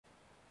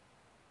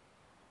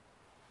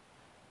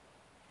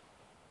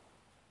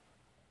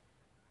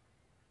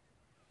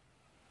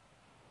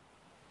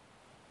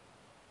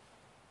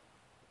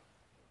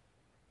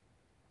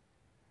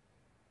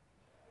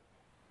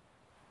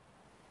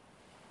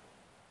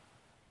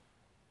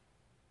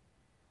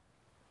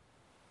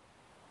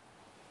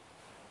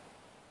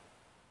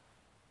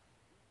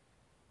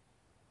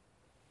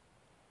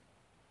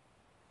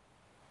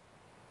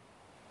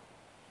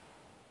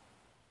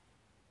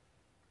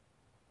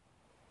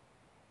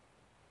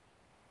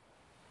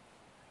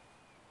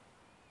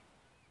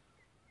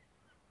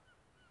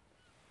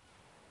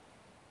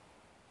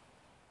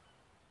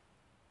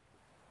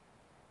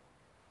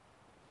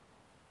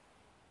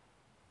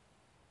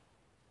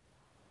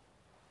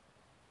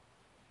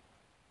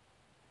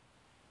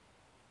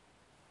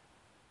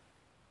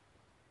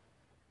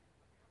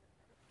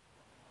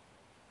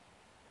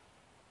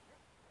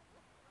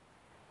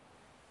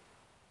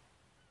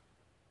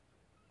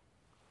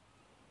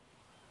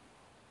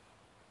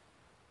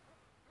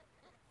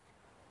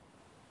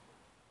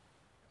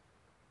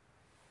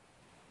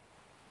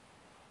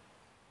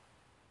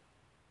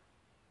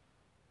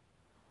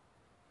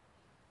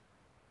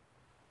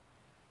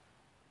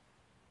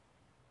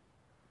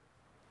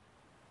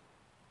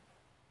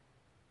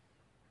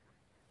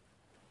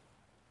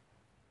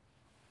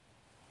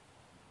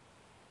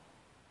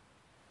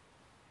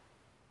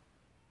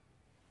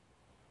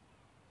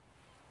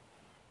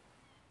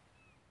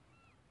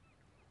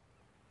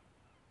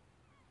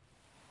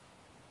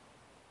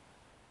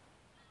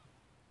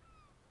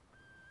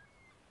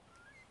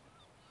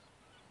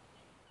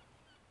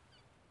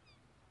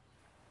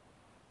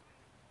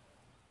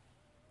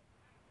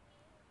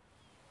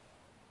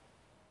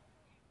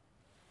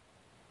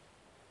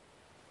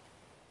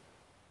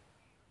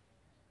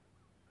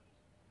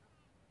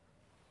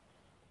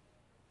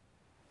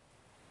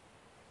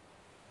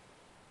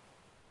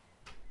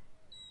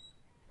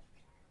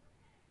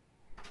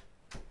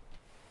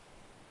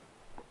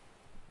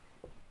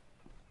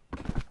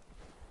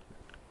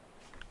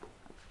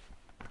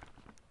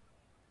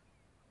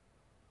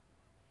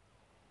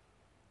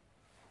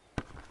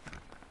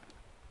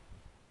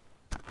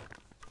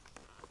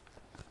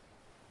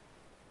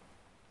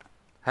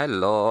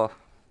Hello.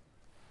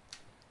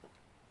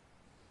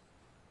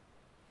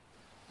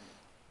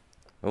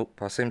 Oh,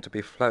 I seem to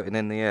be floating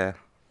in the air.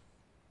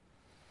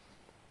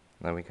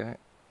 There we go.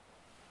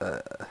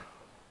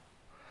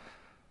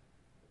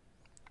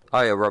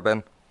 Hiya,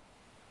 Robin.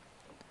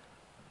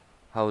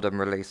 Hold and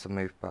release the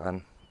move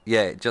button.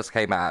 Yeah, it just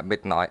came out at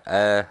midnight.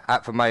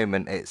 At the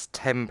moment, it's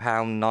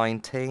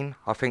 £10.19.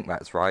 I think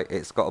that's right.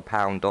 It's got a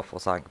pound off or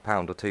something, a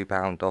pound or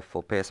 £2 off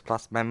for PS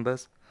Plus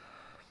members.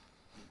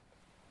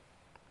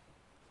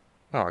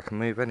 Oh, I can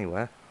move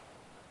anywhere.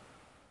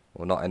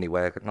 Well, not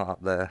anywhere, not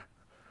up there.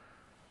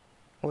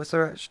 Well, is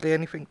there actually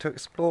anything to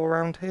explore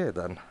around here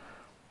then?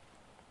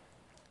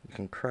 You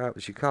can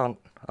crouch, you can't...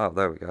 Oh,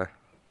 there we go.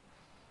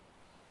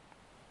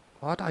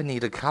 Why'd I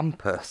need a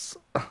compass?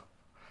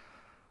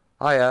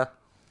 Hiya.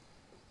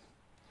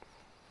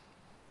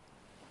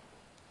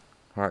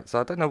 Right, so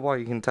I don't know why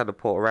you can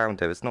teleport around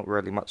here. It's not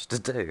really much to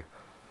do.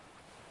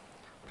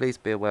 Please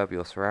be aware of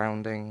your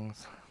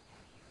surroundings.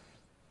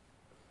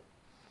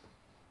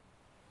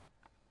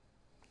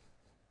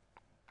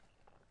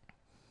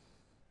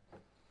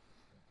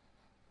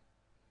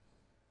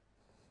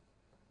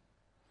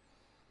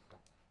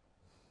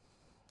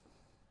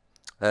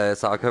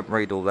 So I couldn't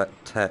read all that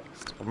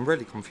text. I'm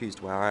really confused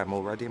where I am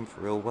already in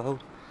the real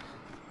world.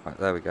 Right,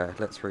 there we go.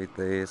 Let's read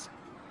these.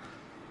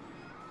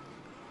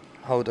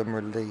 Hold and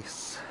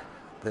release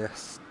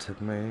this to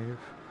move.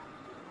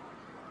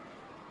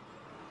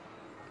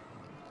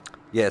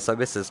 Yeah, so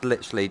this has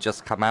literally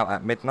just come out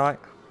at midnight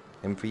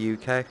in the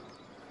UK.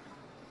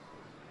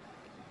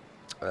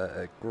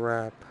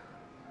 Grab.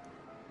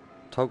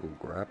 Toggle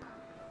grab.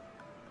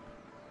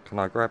 Can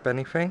I grab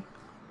anything?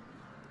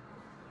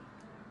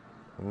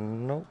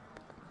 Nope.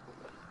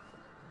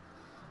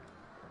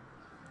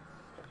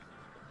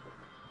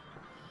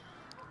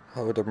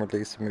 Hold and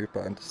release the move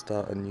button to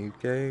start a new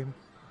game.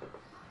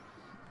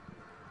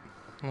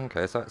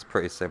 Okay, so that's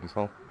pretty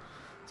simple.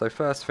 So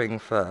first thing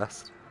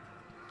first.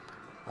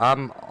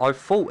 I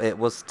thought it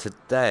was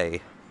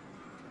today.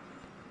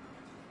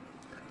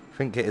 I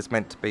think it is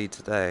meant to be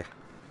today.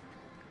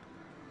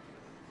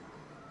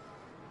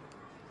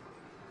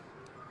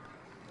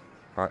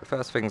 Right,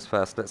 first things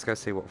first, let's go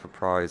see what the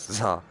prizes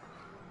are.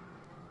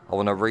 I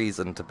want a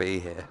reason to be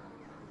here.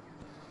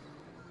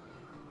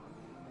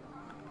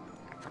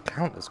 The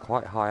counter's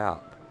quite high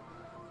up.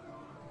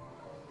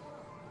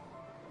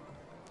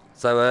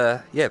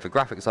 So, yeah, the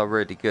graphics are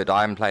really good.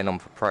 I am playing on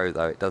for Pro,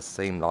 though. It does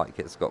seem like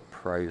it's got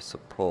Pro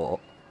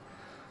support.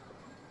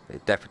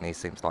 It definitely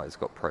seems like it's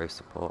got Pro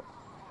support.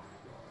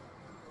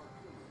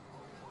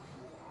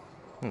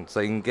 So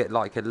you can get,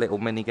 like, a little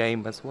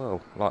mini-game as well.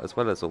 Like, as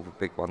well as all the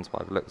big ones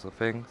by the looks of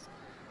things.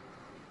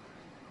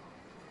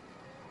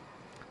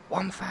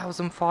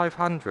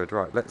 1,500.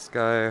 Right, let's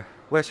go.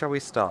 Where shall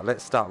we start?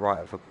 Let's start right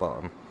at the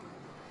bottom.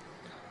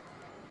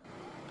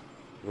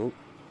 Ooh.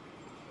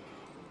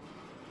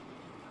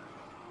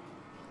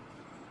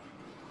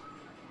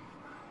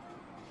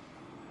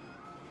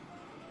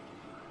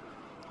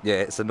 Yeah,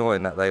 it's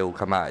annoying that they all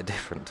come out at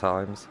different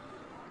times.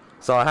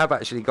 So I have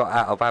actually got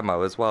out of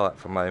ammo as well at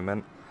the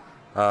moment.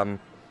 But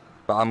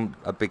I'm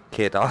a big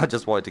kid. I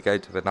just wanted to go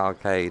to an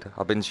arcade.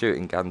 I've been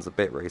shooting guns a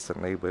bit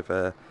recently with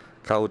a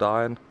cold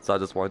iron, so I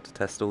just wanted to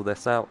test all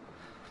this out.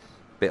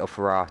 Bit of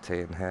variety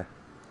in here.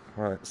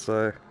 Right,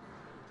 so...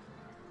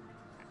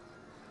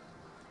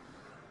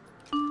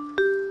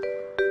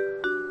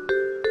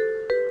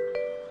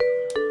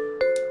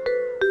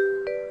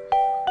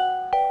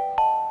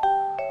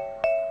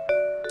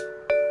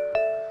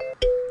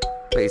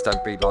 Please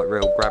don't be like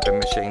real grabbing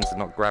machines and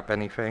not grab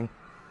anything.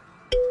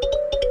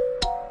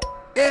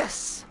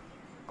 Yes!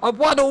 I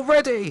won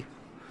already!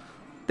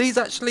 These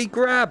actually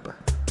grab!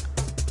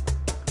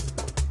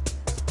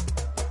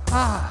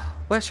 Ah,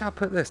 where shall I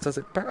put this? Does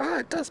it bounce? Ah,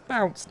 it does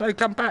bounce. No,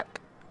 come back.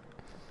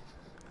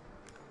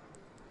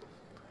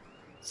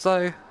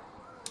 So...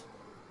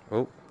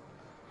 Oh.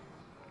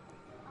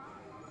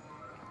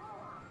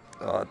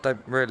 I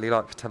don't really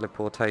like the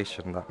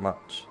teleportation that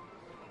much.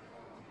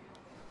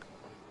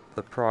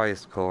 The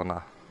prize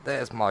corner.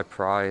 There's my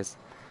prize.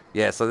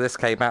 Yeah, so this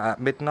came out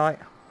at midnight.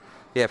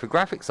 Yeah, the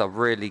graphics are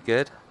really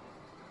good.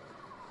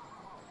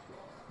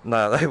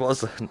 No, they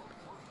wasn't.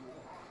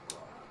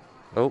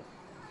 Oh.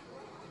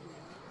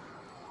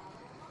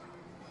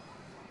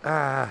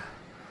 Ah.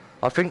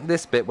 I think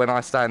this bit, when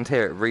I stand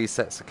here, it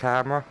resets the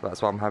camera.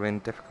 That's why I'm having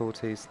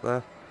difficulties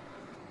there.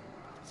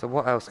 So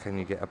what else can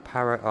you get? A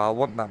parrot? Oh, I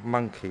want that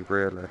monkey,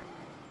 really.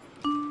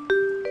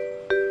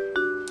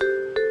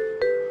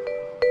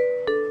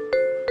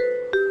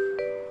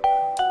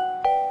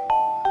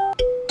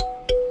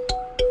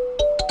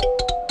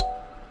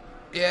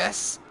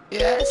 Yes!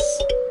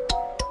 Yes!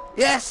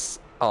 Yes!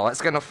 Oh,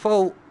 it's gonna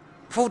fall.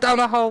 Fall down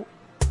a hole.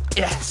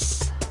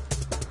 Yes!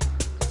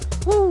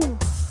 Woo!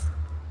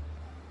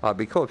 Oh, it'd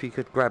be cool if you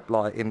could grab,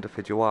 like,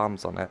 individual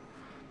arms on it.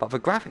 But the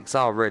graphics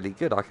are really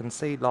good. I can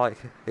see, like,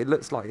 it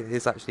looks like it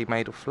is actually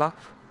made of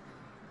fluff.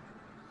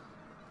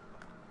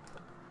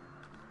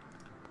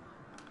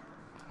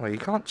 Well, you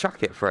can't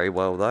chuck it very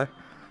well, though.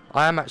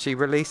 I am actually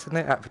releasing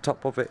it at the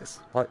top of its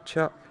like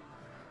chuck.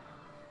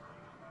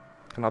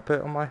 Can I put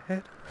it on my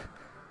head?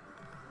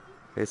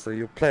 Okay, so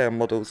your player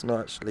model's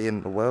not actually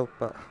in the world,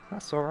 but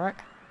that's alright.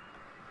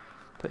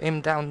 Put him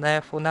down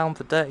there for now on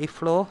the dirty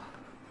floor.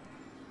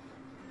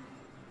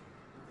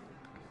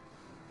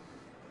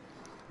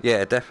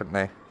 Yeah,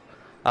 definitely.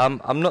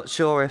 I'm not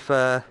sure if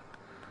have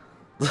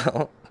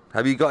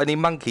you got any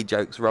monkey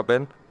jokes,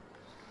 Robin?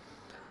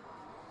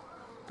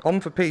 On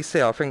the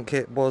PC, I think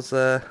it was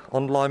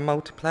online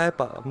multiplayer,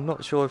 but I'm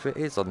not sure if it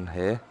is on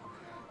here.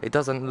 It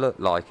doesn't look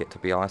like it, to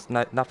be honest.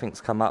 No,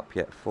 nothing's come up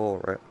yet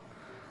for it.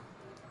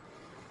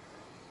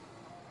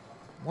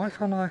 Why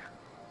can't I?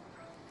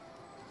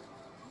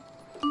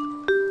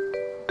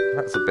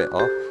 That's a bit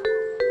off.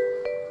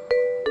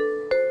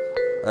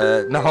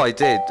 No, I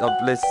did.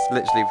 This is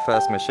literally the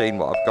first machine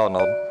what I've gone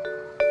on.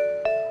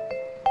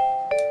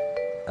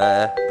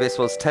 This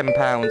was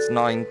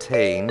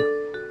 £10.19.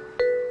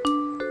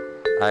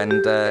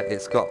 And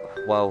it's got,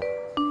 well,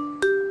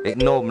 it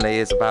normally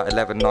is about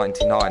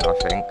 £11.99, I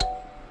think.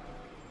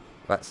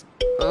 That's...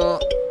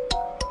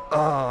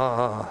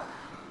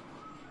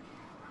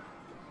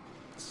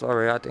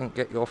 Sorry, I didn't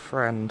get your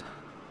friend.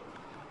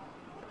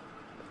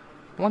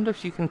 I wonder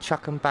if you can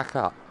chuck them back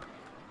up.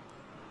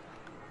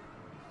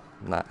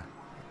 Nah, it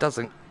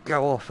doesn't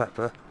go off at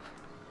the...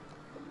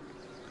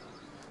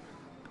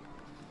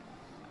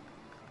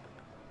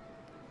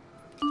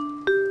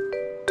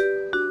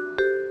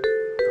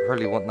 I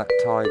really want that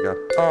tiger.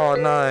 Oh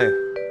no!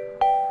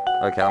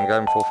 Okay, I'm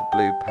going for the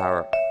blue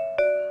parrot.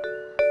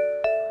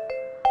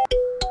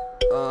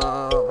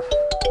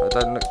 That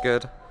don't look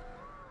good.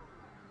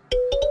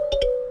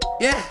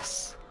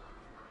 Yes!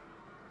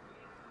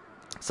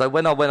 So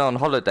when I went on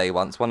holiday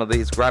once, one of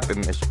these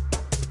grabbing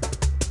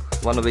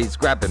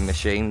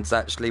machines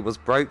actually was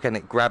broke and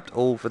it grabbed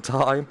all the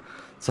time.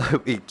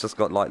 So we just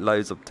got like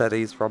loads of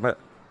teddies from it.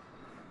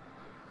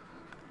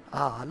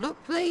 Ah, look,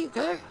 there you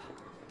go.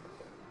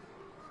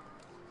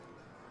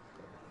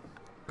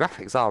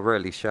 Graphics are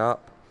really sharp.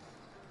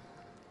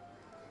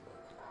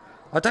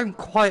 I don't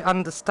quite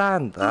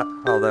understand that.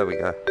 Oh, there we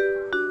go.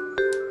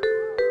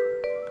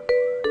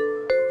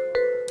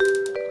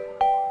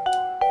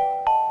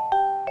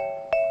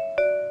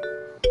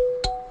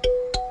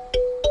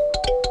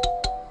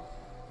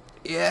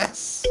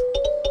 Yes!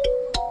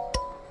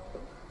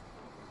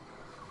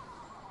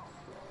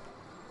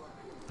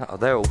 Oh,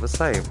 they're all the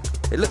same.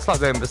 It looks like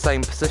they're in the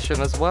same position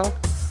as well.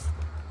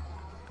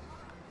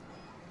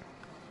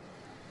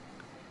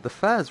 The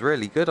fur's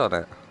really good on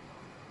it.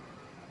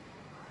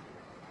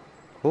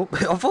 Oh,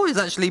 I thought it was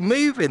actually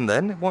moving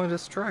then. It wanted a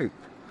stroke.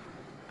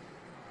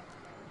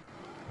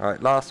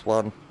 Alright, last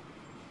one.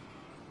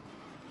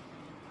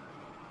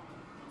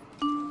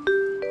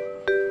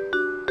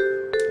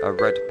 A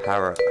red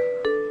parrot.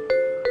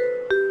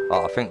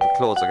 Oh, I think the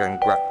claws are going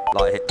to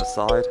like hit the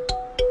side.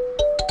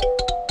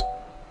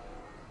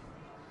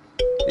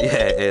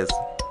 Yeah, it is.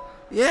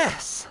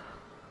 Yes!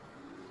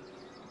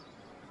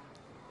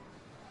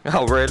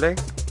 Oh, really?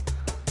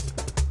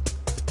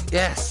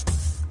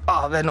 Yes!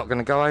 Oh, they're not going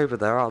to go over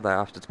there, are they? I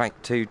have to make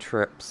 2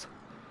 trips.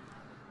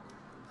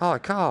 Oh, I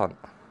can't.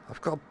 I've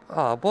got...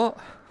 Oh, what?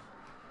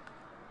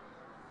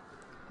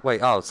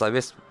 Wait, oh, so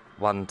this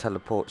one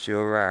teleports you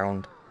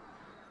around.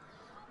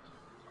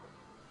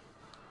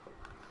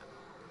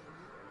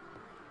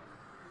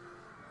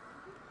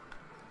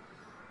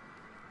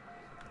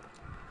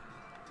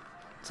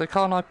 So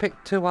can't I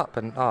pick 2 up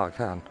and... Oh, I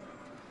can.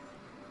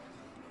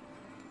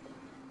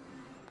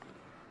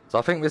 So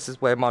I think this is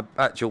where my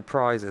actual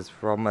prizes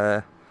from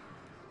the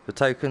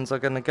tokens are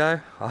going to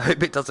go. I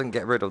hope it doesn't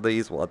get rid of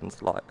these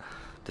ones, like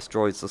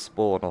destroys the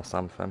spawn or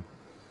something.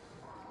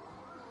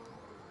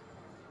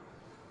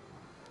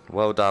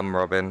 Well done,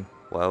 Robin.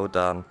 Well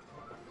done.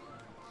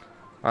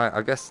 Alright,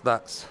 I guess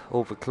that's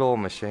all the claw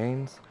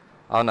machines.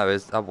 Oh no,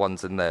 there's other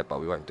ones in there, but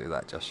we won't do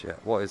that just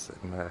yet. What is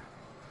in there?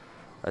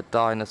 A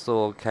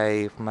dinosaur,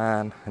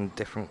 caveman, and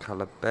different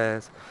coloured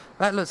bears.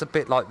 That looks a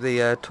bit like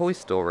the Toy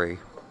Story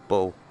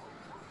ball.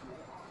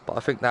 But I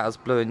think that was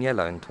blue and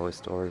yellow in Toy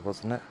Story,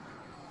 wasn't it?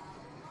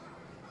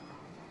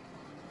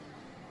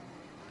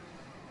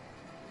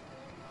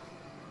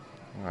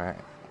 Right.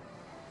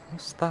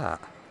 What's that?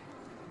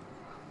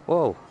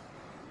 Whoa.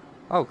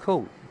 Oh,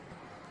 cool.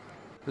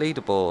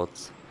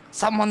 Leaderboards.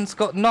 Someone's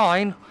got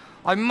 9.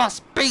 I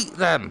must beat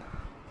them.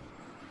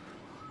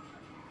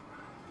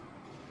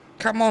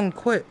 Come on,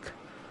 quick.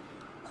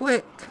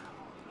 Quick.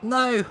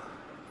 No.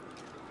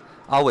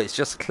 Oh, it's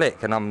just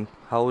click and I'm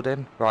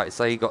holding. Right,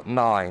 so you got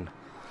 9.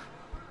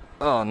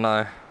 Oh,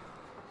 no.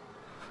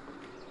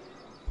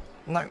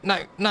 No, no,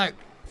 no.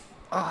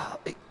 Oh,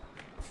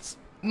 it's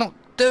not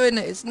doing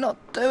it. It's not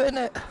doing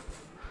it.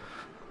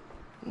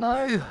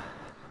 No.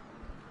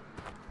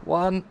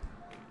 1.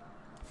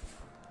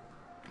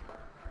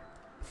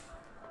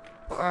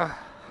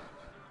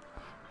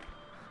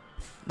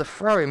 The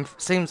throwing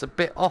seems a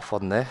bit off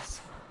on this.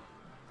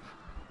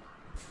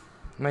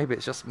 Maybe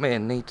it's just me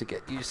and need to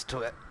get used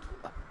to it.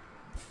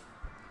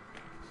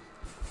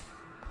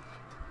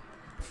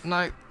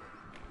 No.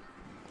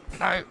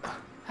 No.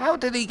 How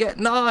did he get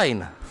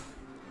 9?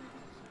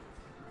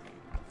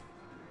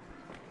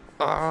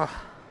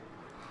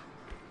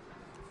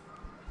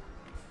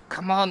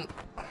 Come on.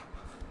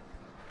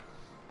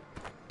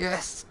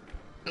 Yes.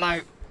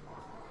 No.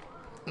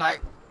 No.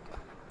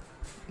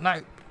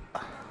 No.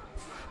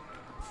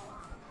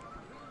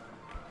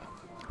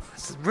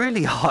 This is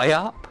really high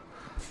up.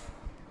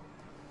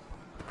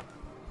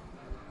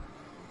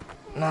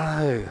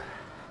 No.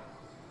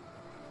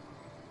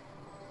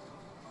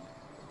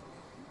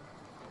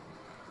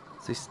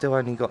 So he's still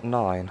only got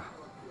 9.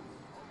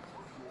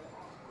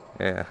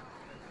 Yeah.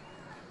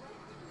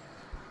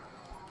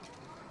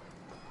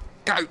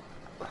 Go!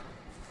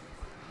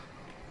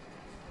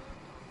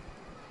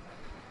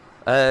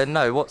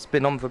 No, what's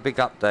been on for big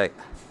update?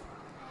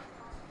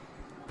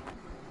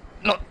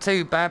 Not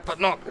too bad, but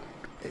not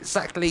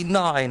exactly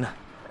 9.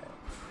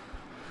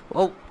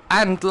 Well,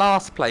 and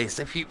last place,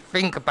 if you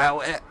think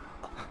about it.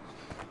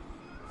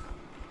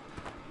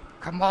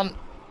 Come on.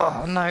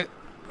 Oh, no.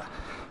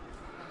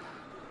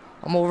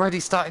 I'm already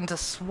starting to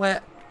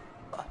sweat.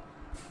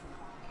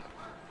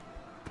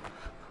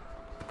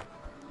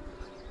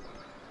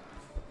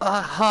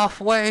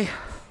 Halfway.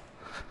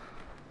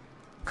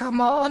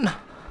 Come on.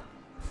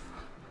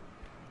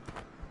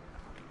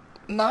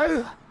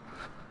 No.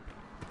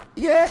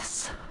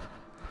 Yes.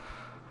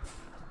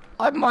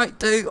 I might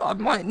do. I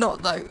might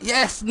not though.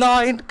 Yes,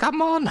 9.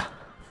 Come on.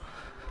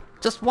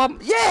 Just one.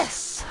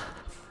 Yes.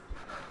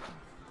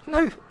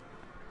 No.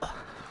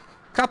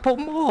 Couple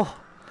more.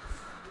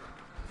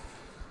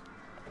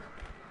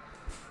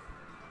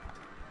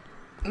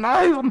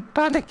 No, I'm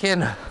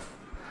panicking.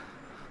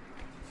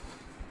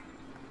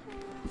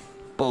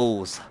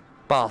 Balls.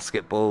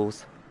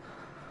 Basketballs.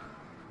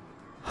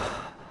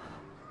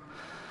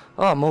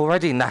 Oh, I'm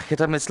already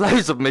knackered and there's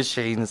loads of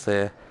machines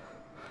here.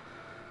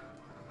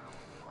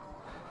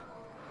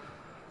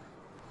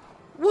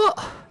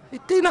 What?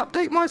 It didn't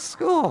update my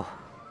score.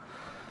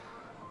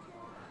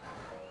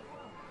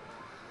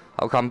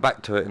 I'll come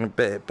back to it in a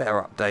bit.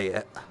 Better update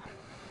it.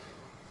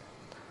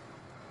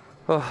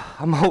 Oh,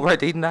 I'm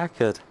already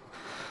knackered.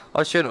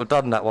 I shouldn't have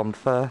done that one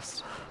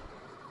first.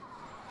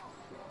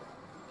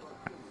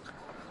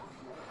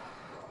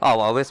 Oh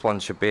well, this one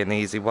should be an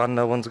easy one.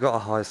 No one's got a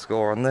high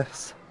score on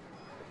this.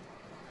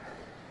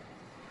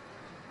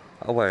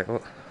 Oh wait,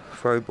 what?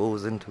 Throw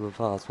balls into a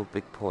vase for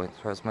big points.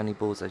 Throw as many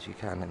balls as you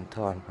can in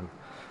time. And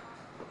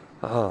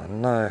oh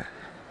no.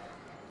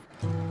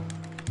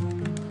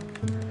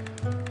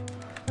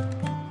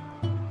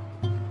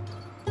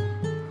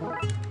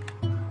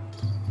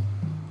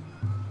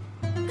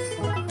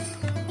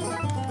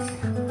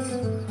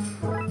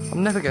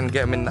 I'm never going to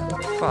get him in that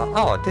far.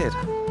 Oh, I did.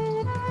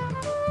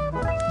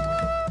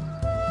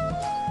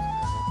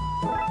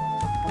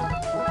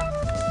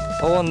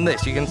 Oh, on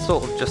this, you can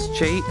sort of just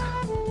cheat.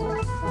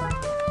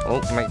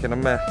 Oh, making a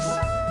mess.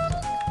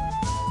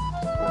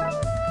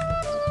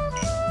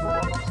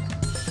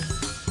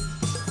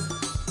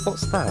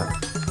 What's that?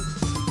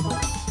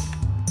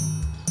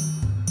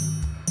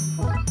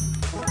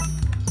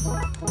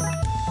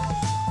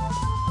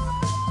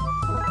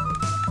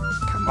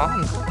 Come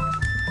on.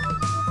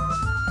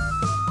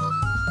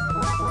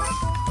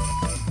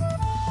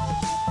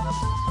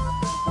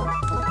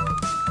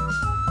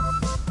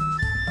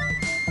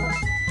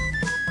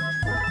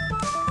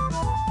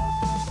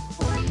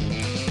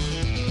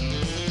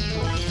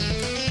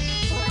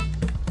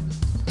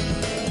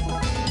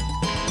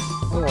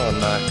 Oh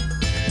no.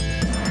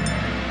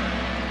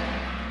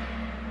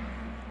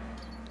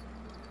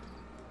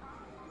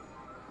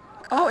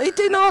 Oh, it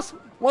didn't ask.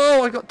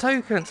 Whoa, I got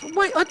tokens.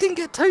 Wait, I didn't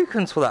get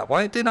tokens for that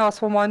one. It didn't ask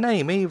for my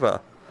name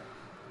either.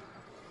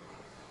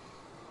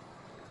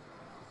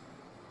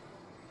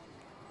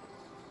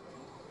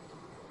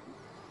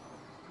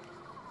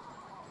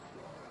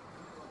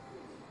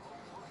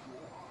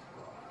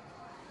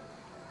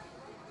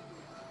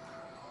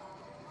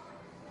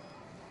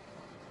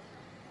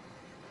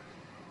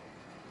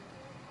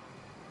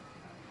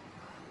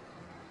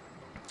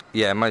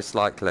 Yeah, most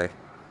likely.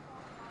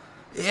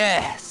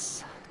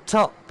 Yes!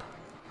 Top!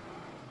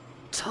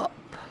 Top!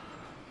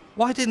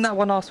 Why didn't that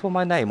one ask for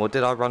my name, or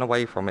did I run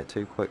away from it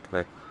too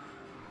quickly?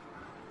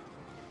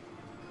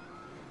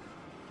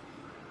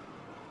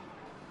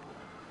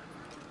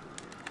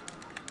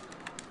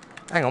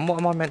 Hang on, what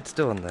am I meant to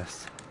do on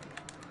this?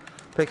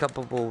 Pick up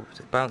a ball,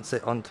 bounce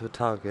it onto a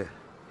target.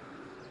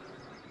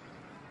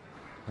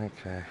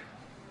 Okay.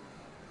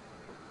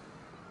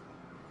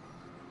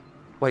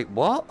 Wait,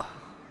 what?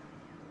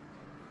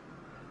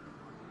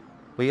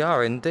 We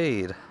are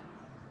indeed.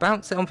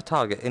 Bounce it on the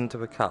target into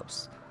the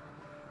cups.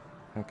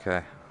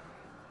 Okay.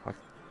 I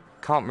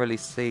can't really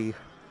see.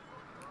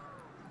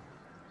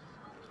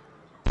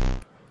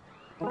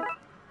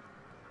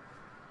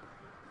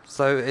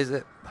 So is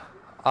it...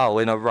 Oh,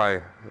 in a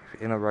row.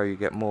 In a row you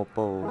get more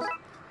balls.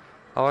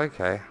 Oh,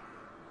 okay.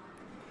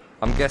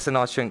 I'm guessing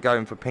I shouldn't go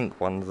in for pink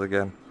ones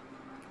again.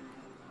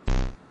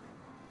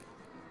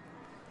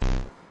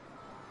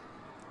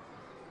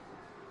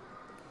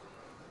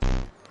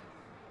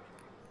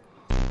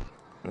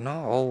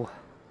 No.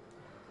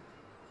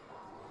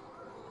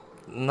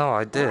 No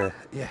idea.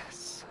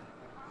 Yes.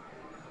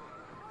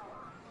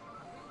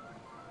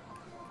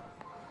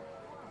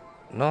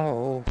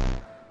 No.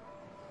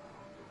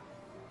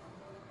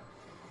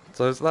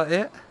 So is that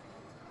it?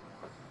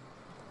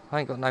 I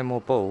ain't got no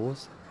more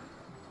balls.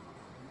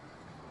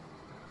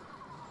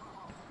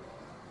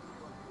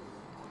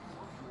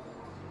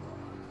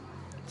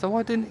 So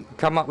why didn't it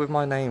come up with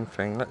my name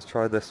thing? Let's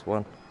try this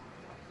one.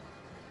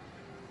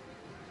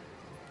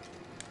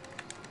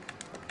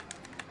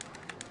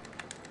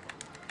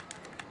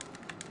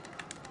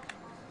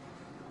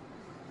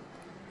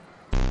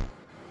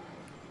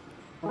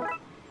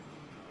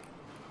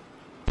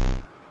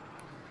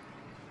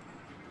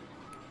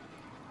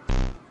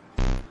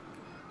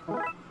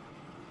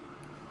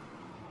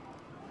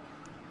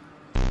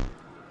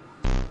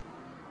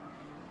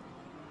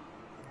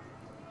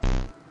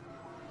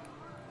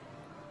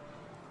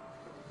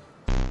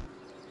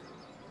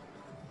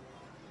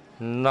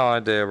 No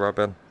idea,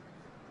 Robin.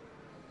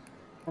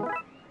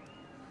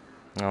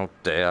 Oh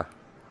dear.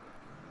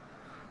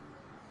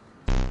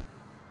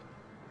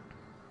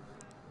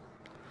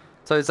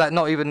 So is that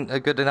not even a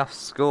good enough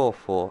score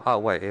for... Oh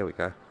wait, here we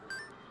go.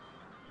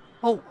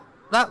 Oh,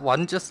 that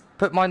one just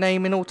put my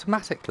name in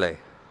automatically.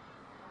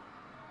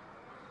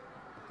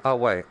 Oh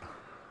wait.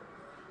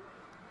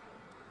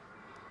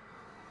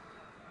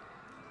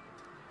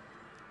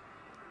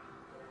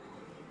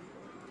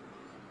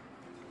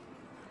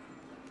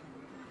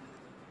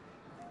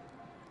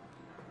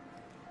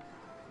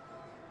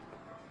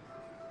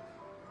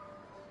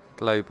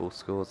 Global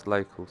scores,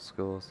 local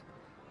scores.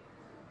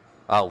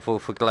 Oh, for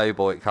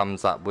global it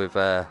comes up with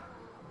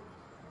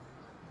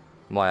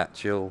my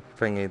actual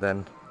thingy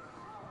then.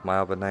 My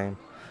other name.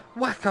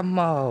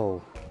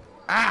 Whack-a-mole!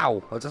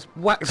 Ow! I just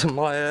whacked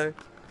my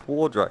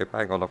wardrobe.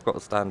 Hang on, I've got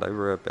to stand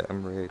over a bit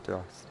and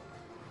readjust.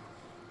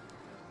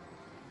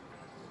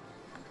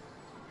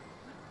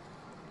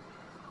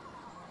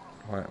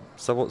 Right,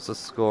 so what's the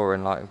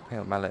scoring like?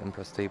 Pink mallet and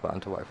press T button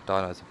to wait for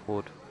dinos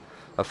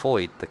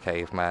avoid the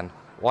caveman.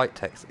 White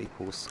text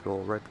equals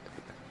score, red.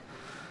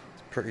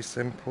 It's pretty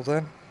simple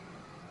then.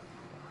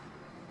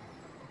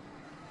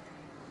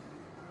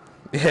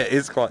 Yeah, it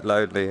is quite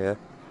lonely here.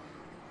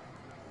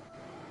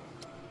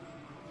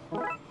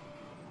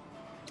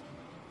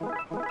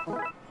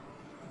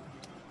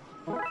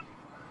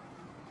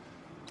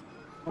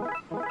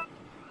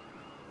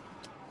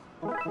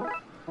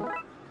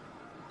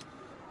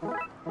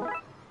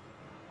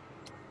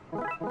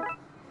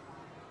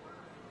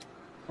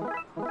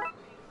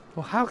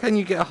 Well, how can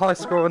you get a high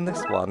score on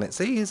this one? It's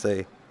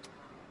easy.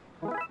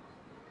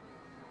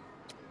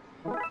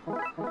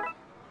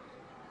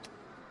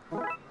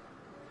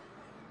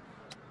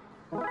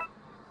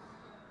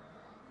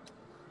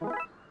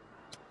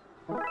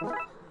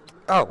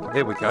 Oh,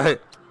 here we go.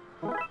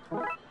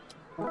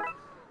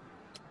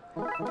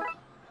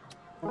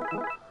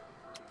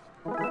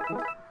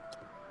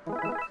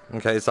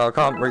 Okay, so I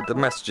can't read the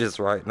messages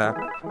right now.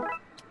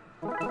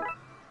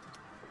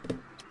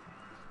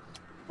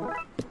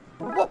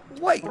 What?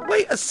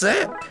 Wait a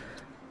sec!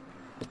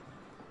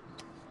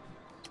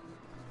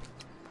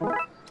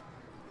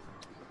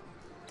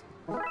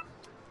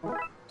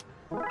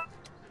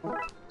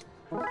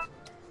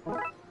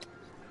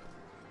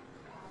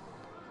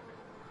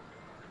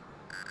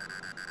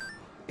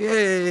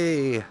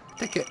 Yay!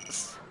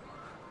 Tickets!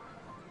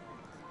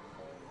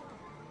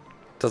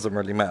 Doesn't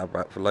really matter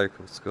about for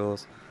local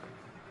scores.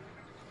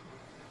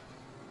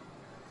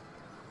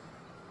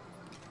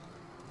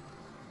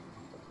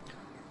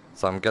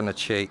 So I'm gonna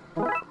cheat.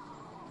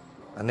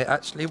 And it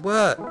actually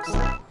works!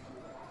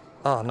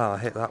 Oh no, I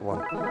hit that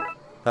one.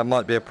 That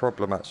might be a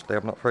problem actually,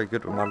 I'm not very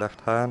good with my left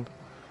hand.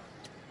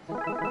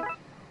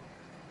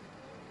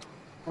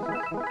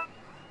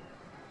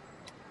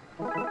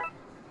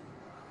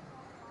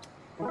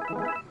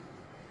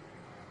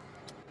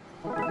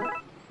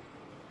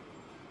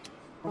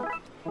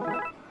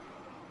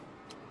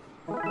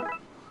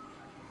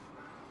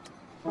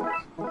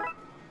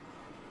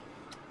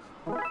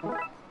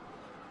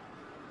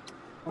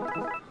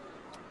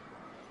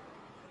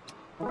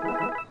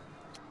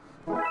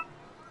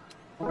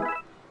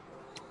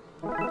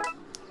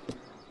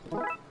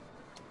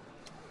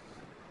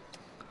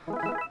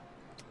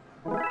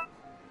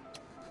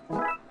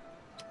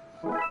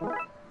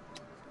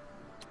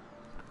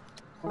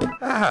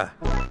 Ah!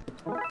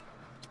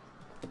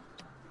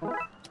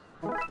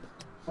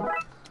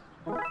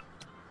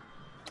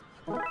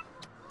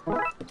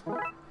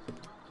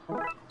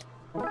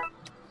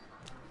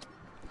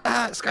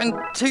 Ah, it's going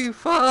too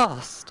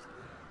fast!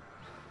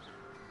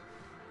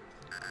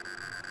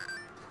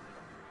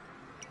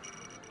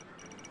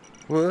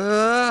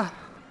 Whoa.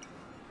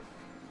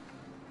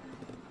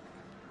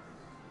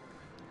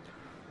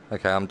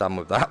 Okay, I'm done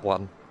with that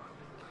one.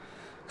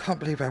 Can't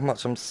believe how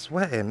much I'm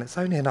sweating. It's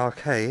only an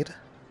arcade.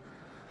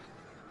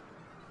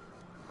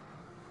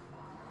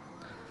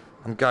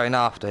 I'm going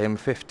after him,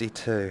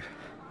 52.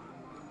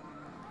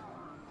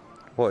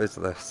 What is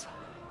this?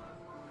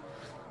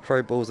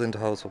 Throw balls into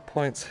holes for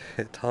points,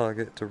 hit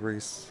target to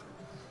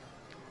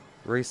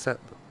Reset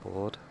the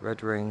board.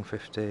 Red ring,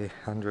 50,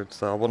 100.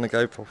 So I want to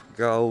go for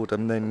gold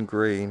and then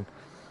green.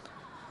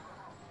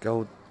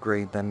 Gold,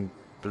 green, then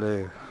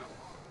blue.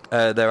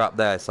 They're up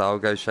there, so I'll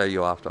go show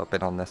you after I've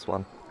been on this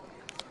one.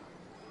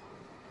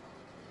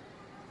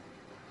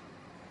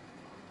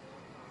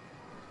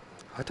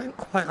 I don't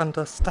quite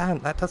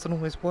understand. That doesn't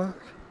always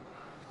work.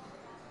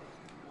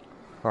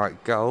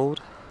 Alright,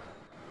 gold.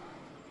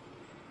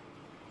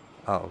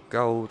 Oh,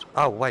 gold.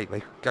 Oh, wait,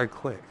 we go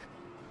quick.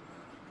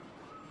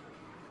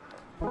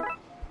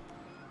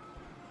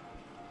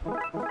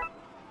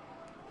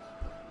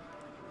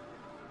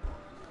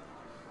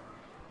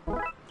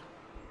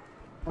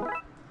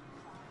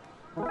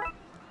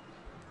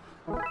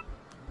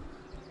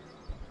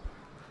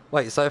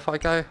 Wait, so if I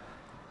go...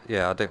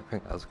 Yeah, I don't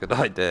think that was a good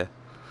idea.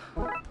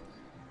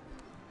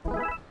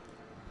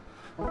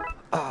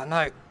 Oh,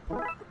 no.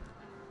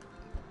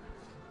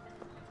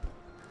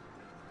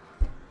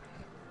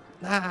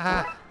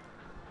 Ah.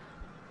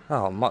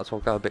 Oh, I might as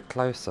well go a bit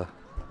closer.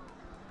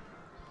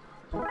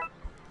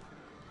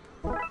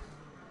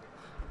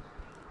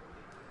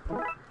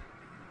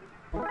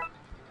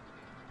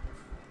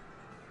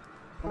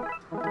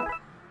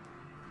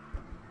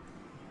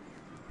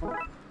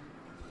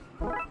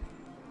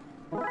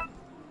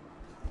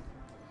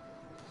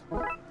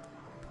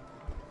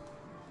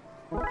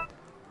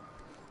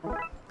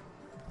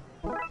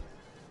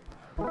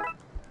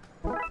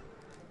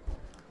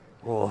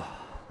 Oh,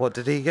 what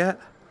did he get?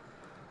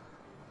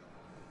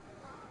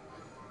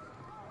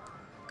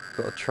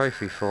 Got a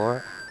trophy for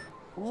it.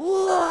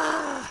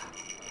 Oh,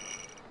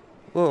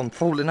 I'm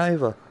falling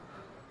over.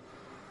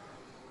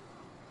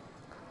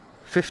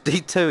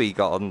 52 he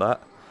got on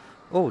that.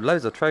 Oh,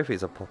 loads of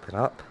trophies are popping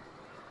up.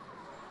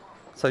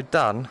 So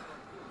done.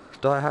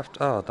 Do I have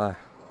to... Oh, no.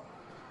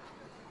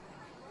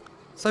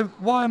 So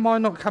why am I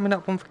not coming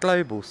up on the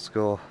global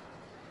score?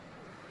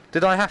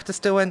 Did I have to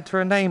still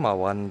enter a name, I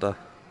wonder?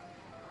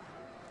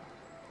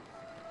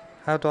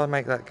 How do I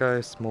make that go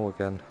small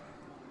again?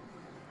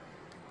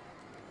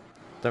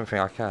 Don't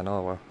think I can,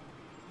 oh well.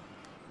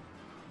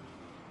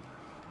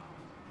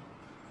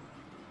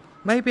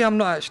 Maybe I'm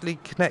not actually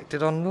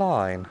connected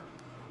online.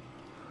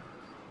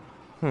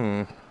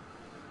 Right,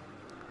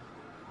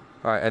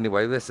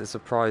 anyway, this is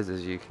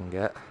surprises you can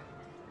get.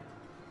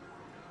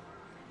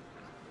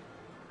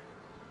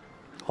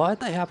 Why'd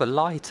they have a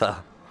lighter?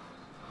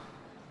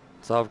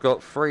 So I've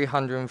got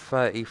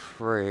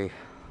 333.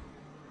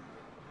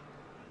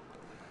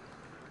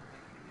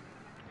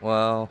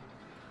 Well,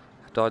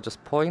 do I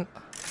just point?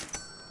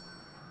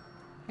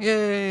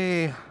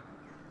 Yay!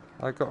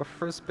 I got a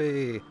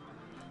frisbee.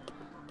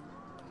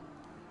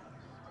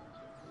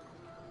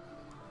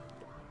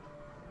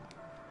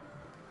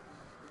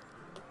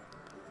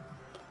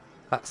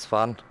 That's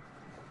fun.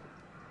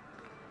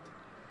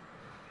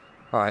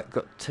 Alright,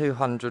 got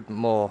 200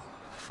 more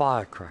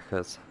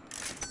firecrackers.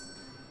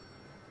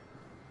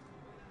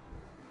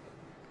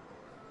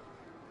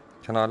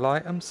 Can I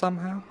light them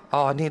somehow?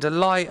 Oh, I need a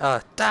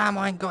lighter. Damn,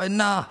 I ain't got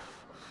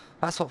enough.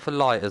 That's what the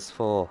lighter's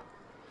for.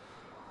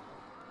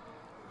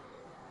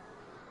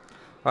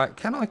 Right,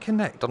 can I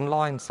connect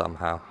online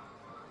somehow?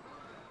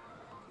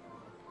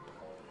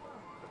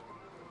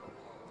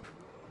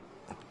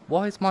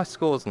 Why is my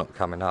scores not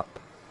coming up?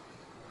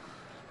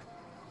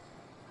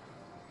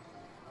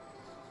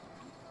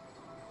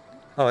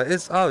 Oh, it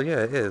is? Oh, yeah,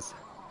 it is.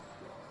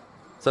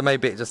 So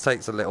maybe it just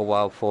takes a little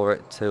while for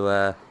it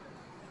to,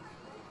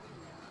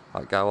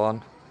 like, go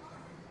on.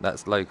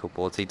 That's local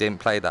boards. He didn't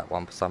play that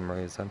one for some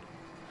reason.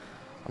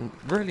 I'm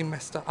really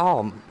messed up. Oh,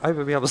 I'm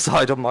over the other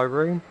side of my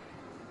room.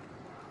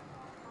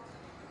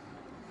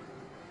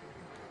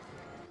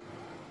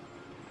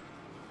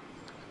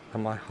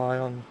 Am I high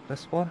on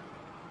this one?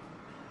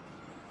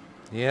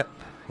 Yep.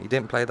 He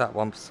didn't play that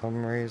one for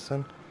some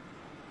reason.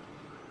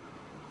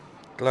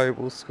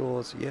 Global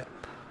scores, yep.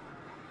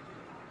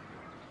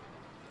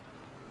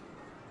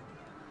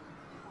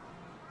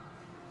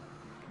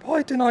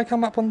 Why didn't I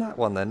come up on that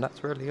one then?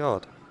 That's really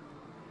odd.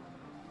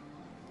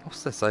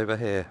 What's this over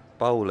here?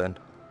 Bowling.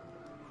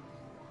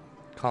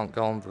 Can't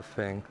go on the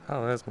thing.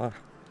 Oh, there's my...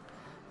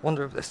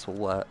 Wonder if this will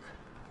work.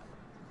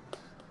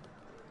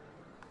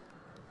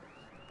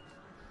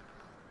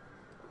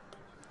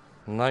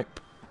 Nope.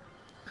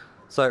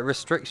 So it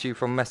restricts you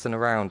from messing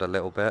around a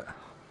little bit.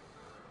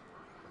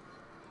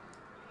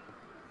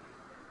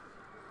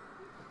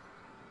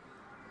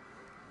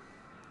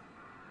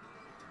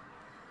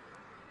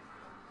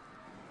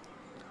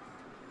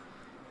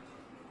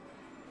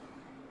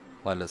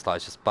 Well, it looks like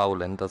it's just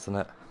bowling, doesn't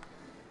it?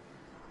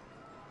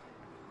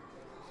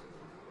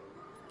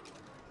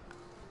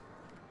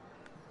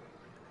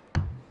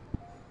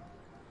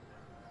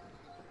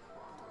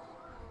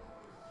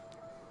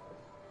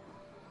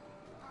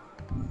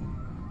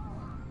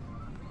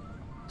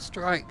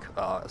 Strike!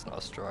 Oh, it's not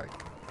a strike.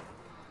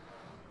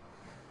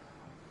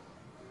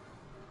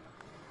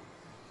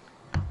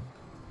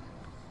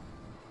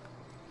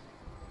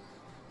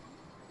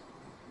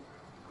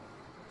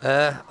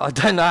 I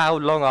don't know how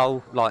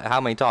long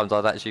how many times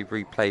I'd actually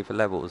replay the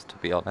levels, to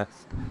be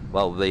honest.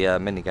 Well, the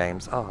mini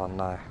games. Oh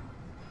no.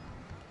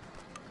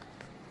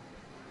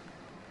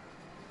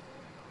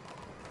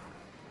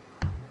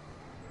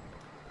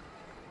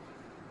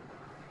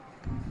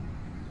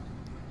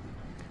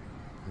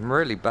 I'm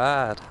really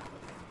bad.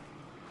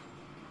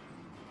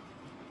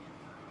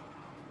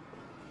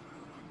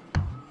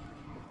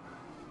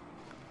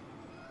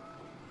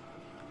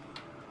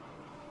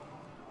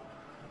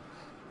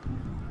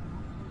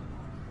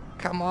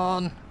 Come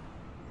on.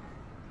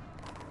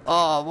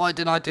 Oh, why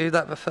didn't I do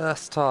that the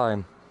first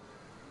time?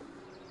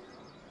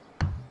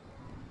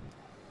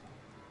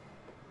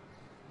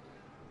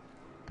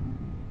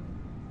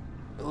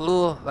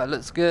 Oh, that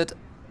looks good.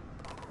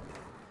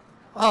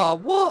 Oh,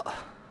 what?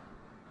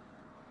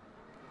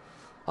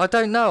 I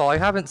don't know. I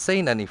haven't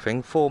seen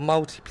anything for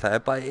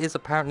multiplayer, but it is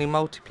apparently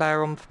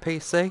multiplayer on the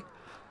PC.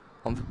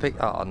 On the P.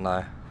 Oh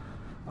no.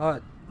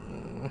 Alright.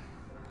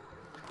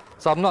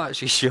 So I'm not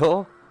actually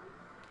sure.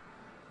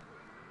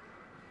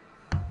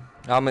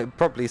 It'd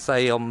probably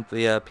say on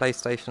the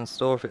PlayStation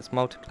Store if it's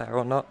multiplayer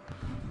or not.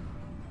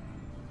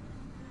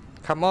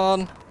 Come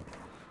on.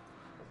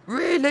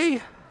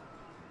 Really?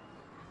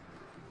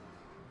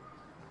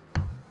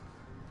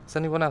 Has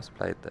anyone else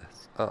played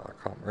this? Oh, I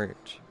can't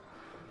reach.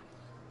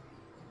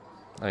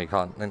 No, you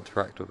can't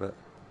interact with it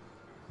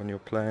when you're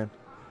playing.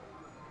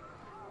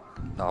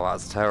 Oh,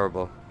 that's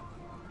terrible.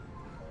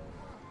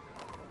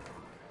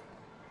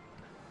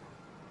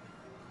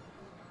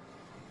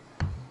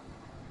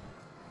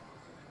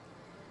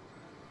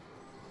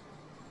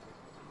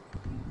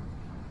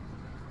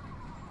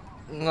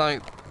 No.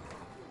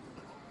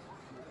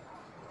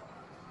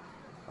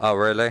 Oh,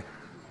 really?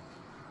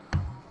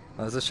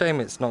 It's a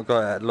shame it's not got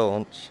it at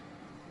launch.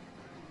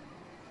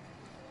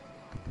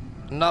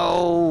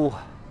 No!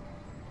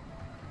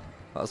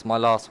 That was my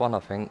last one, I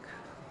think.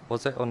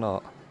 Was it or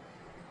not?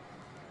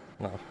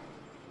 No.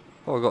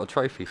 Oh, I got a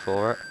trophy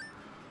for it.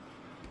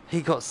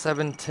 He got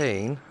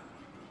 17.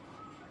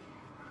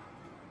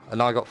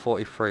 And I got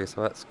 43,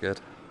 so that's good.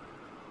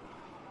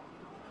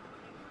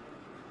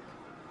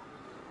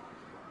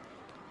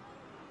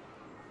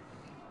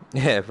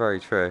 Yeah, very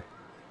true.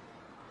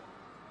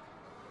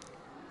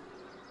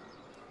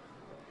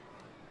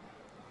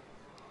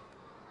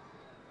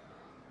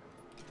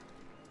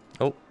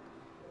 Oh.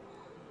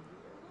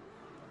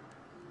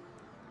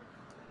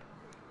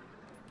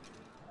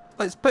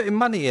 Oh, it's putting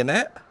money in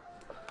it.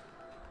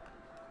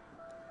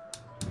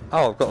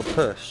 Oh, I've got a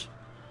push.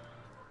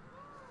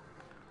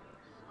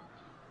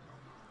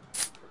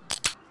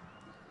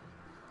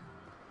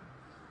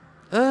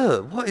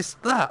 What is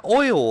that?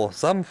 Oil or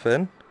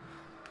something?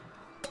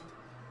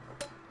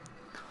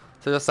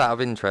 So just out of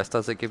interest,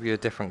 does it give you a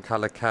different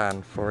colour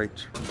can for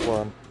each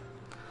one?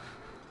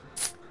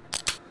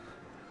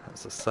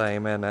 That's the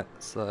same, innit?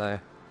 So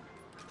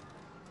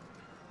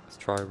let's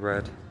try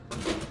red.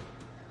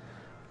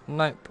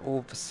 Nope,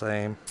 all the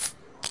same.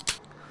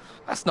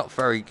 That's not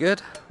very good.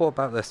 What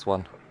about this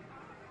one?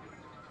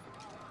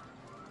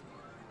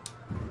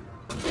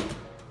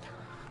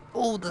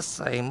 All the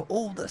same,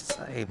 all the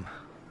same.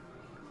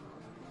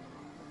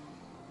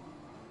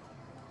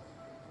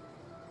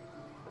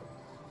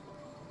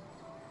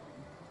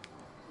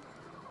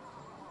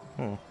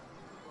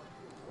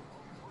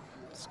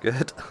 It's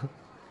good.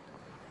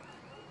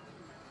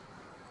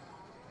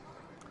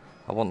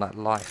 I want that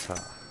lighter.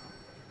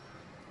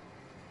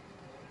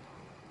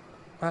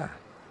 Ah.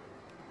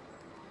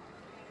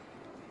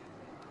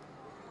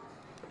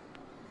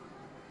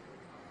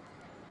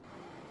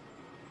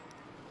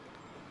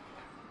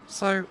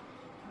 So,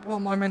 what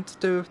am I meant to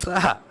do with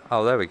that?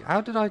 Oh, there we go. How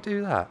did I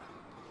do that?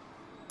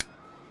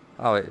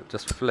 Oh, it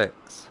just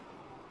flicks.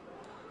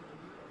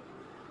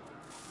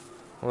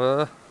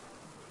 Well.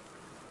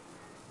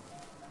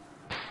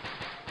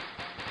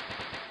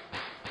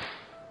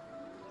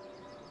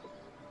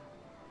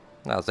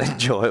 That was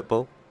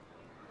enjoyable.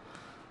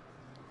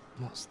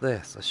 What's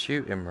this? A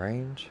shooting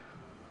range?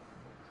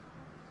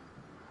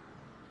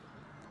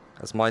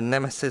 Has my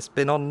nemesis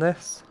been on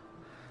this?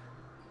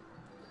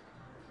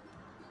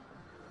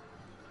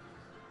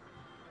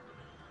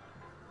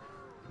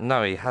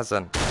 No, he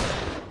hasn't.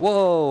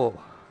 Whoa!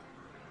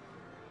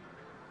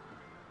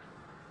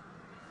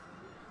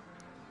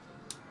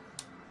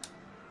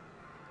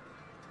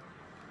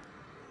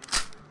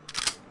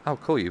 Oh,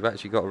 cool, you've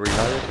actually got to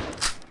reload.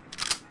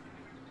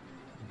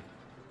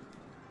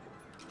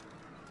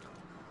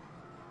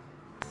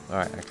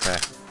 Alright, okay.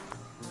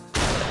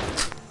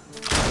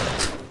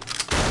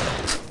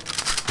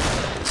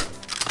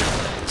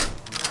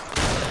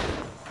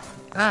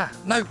 Ah,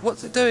 no,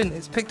 what's it doing?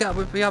 It's picked it up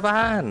with the other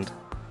hand.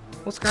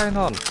 What's going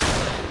on?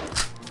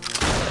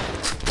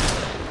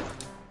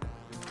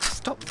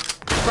 Stop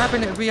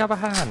grabbing it with the other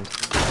hand.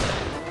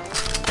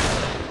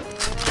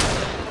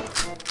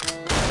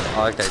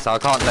 Oh, okay, so I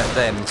can't let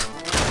them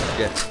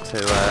get to,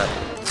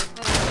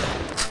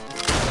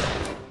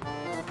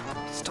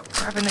 Stop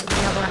grabbing it with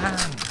the other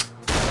hand.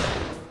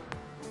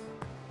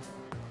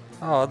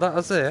 Oh, that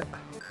was it.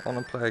 I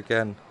want to play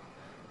again.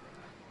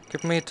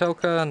 Give me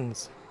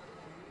tokens.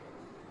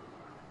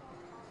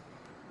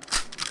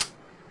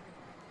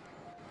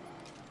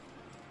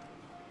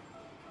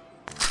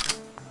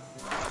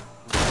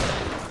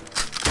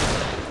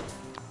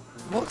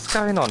 What's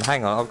going on?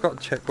 Hang on, I've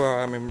got to check where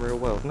I am in real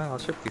world. No, I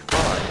should be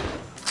fine.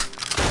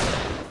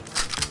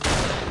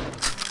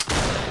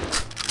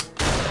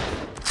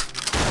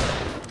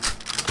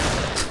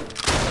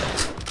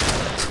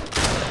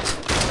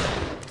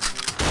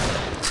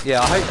 Yeah,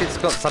 I hope it's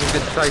got some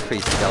good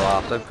trophies to go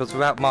after, because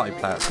without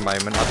multiplayer at the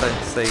moment, I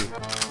don't see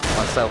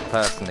myself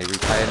personally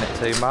replaying it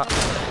too much.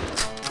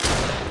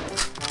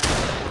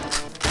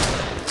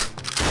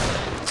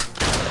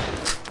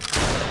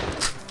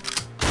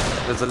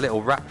 There's a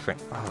little rat thing.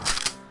 Oh.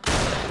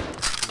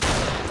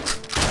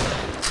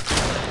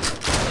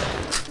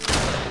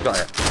 Got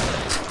it.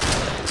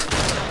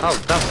 Oh,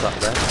 Dove's up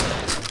there.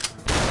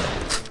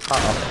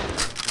 Uh-oh.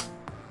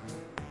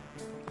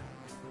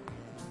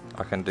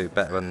 I can do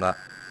better than that.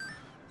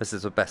 This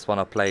is the best one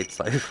I've played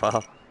so far.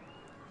 I'm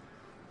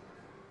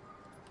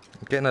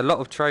getting a lot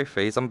of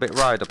trophies. I'm a bit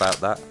worried about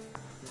that.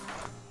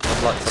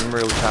 I'd like some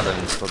real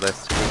challenge for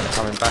this to keep me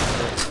coming back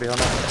to it, to be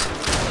honest.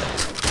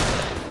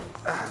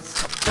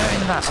 Stop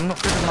doing that. I'm not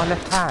good with my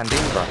left hand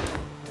either.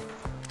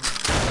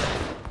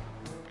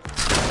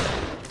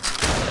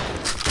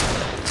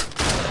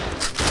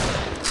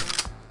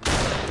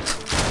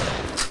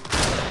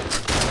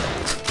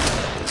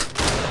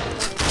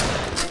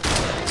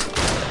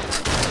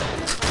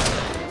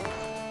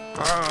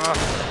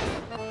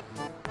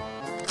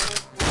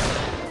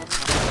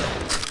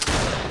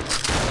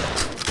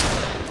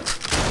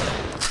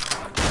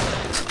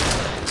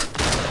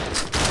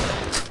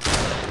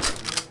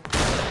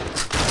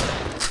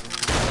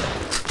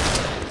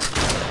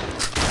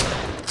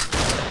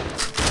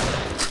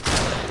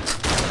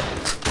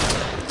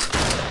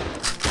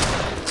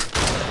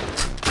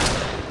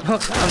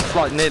 That sounds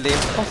like nearly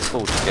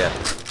impossible to get.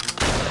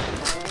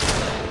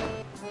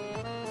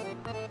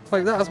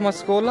 Wait, that was my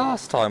score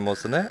last time,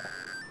 wasn't it?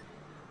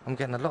 I'm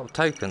getting a lot of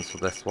tokens for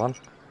this one.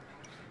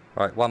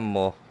 Right, one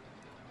more.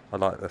 I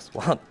like this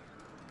one.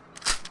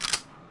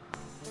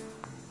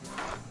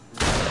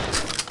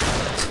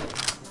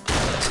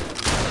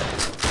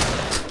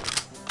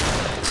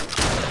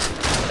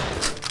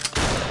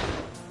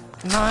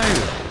 No! I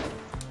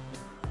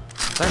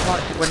don't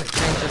like it when it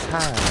changes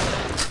hands.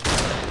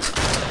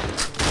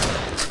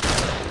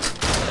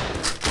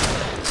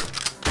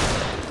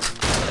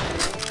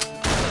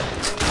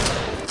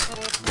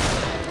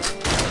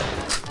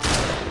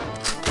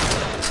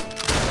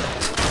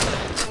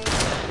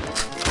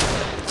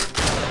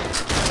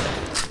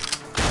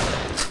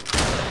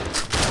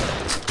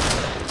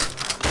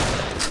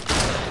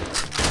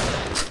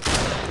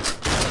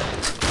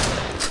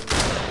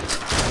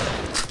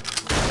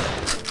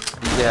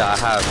 Yeah, I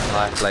have.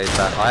 I played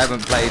that. I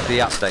haven't played the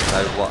update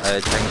though. What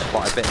changed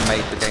quite a bit and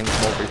made the game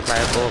more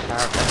replayable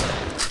apparently.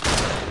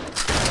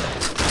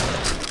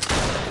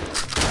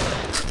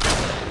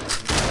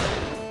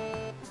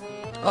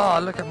 Oh,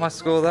 look at my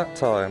score that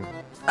time.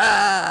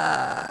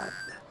 Ah!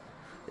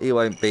 He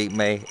won't beat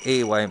me.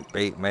 He won't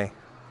beat me.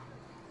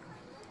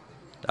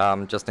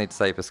 Just need to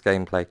save this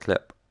gameplay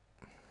clip.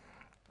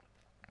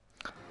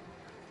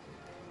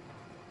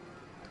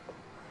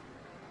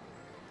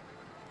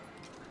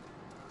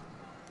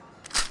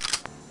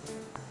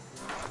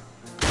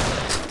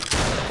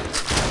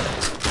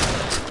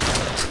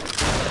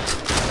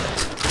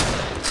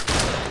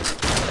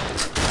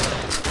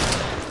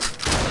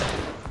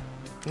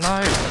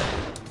 No!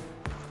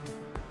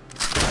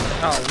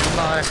 Oh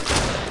no!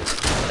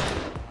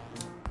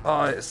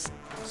 Oh, it's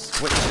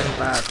switching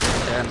badly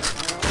again.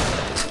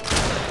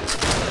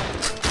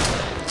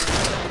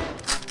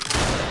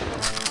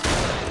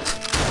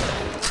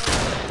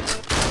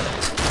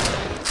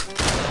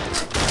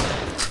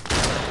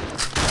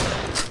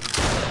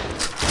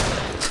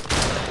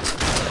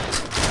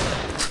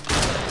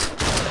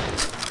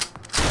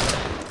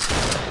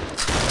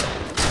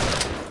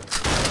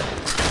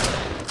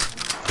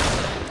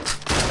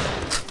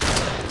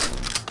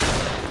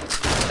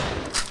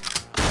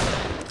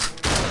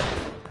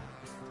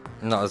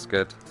 Not as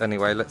good.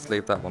 Anyway, let's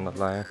leave that one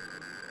alone.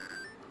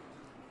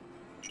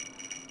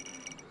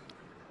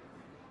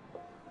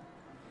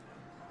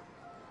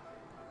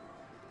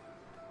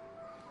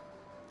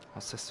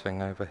 What's this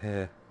thing over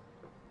here?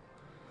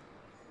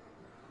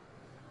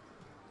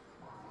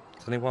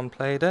 Has anyone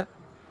played it?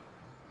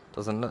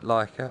 Doesn't look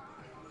like it.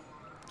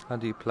 How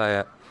do you play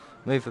it?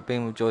 Move the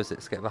beam with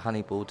joysticks, get the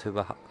honey ball to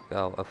the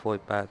goal.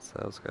 Avoid bad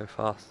cells, go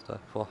faster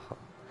for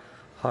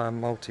higher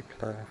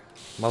multiplayer.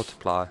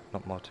 Multiplier,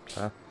 not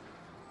multiplayer.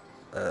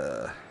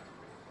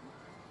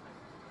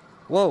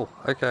 Whoa,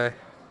 okay.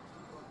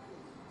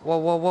 Whoa,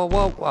 whoa, whoa,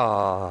 whoa.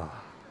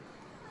 Ah.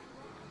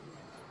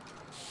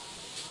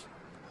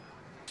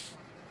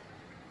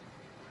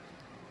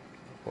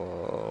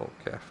 Whoa,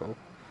 careful.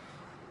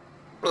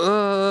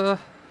 Oh,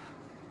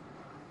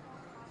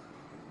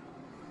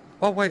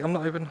 wait, I'm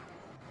not even...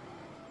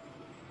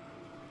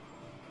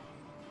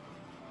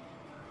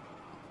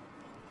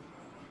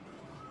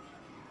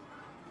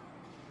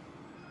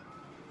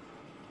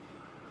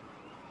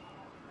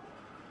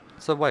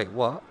 So wait,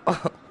 what?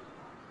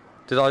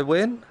 Did I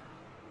win?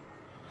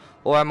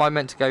 Or am I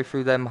meant to go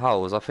through them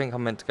holes? I think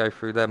I'm meant to go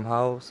through them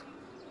holes.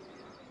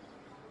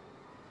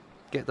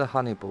 Get the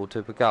honey ball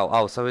to the goal.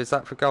 Oh, so is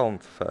that for goal on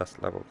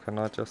first level? Can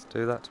I just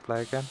do that to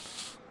play again?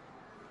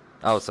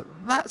 Oh, so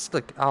that's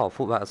the... Oh, I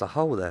thought that was a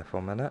hole there for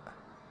a minute.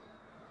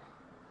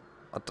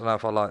 I don't know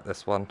if I like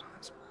this one.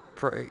 It's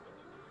pretty...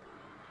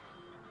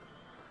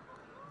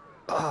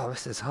 Oh,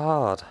 this is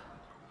hard.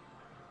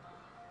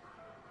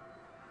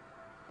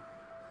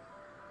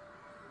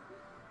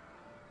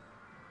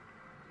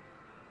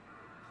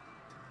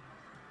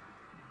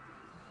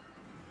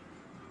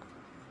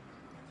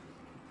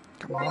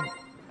 Come on.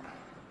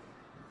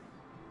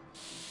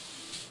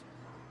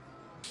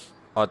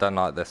 I don't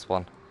like this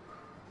one.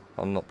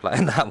 I'm not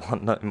playing that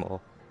one no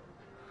more.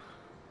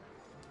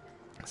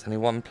 Has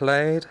anyone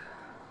played?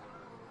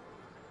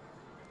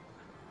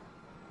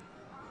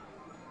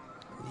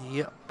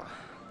 Yep.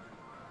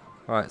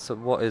 Right, so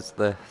what is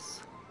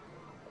this?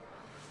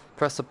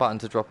 Press the button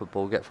to drop a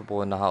ball, get the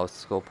ball in the house,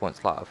 score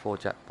points like a 4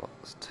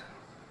 jackpots.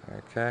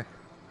 Okay.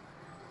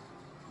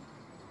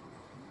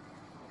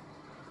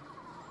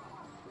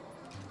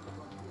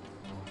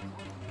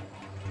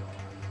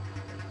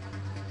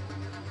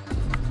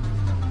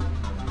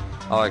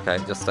 Oh, okay,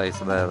 it just stays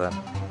there then.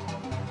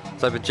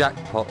 So the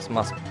jackpots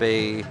must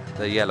be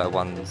the yellow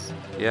ones,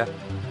 yeah?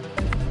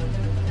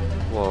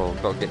 Whoa,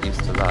 gotta get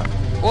used to that.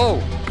 Whoa!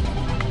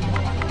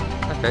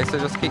 Okay, so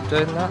just keep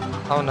doing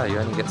that? Oh no, you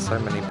only get so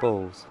many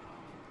balls.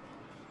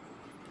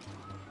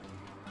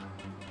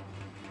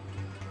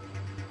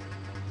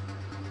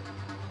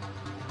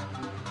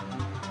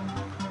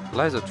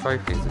 Loads of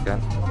trophies again.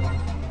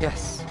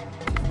 Yes!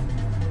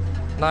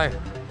 No!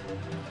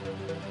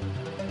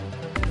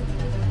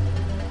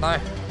 No!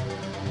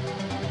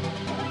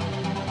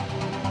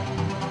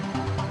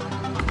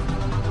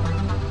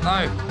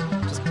 No!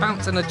 Just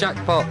bounce in the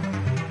jackpot!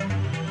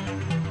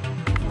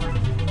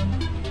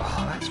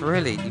 Oh, that's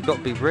really... You've got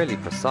to be really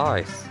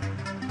precise.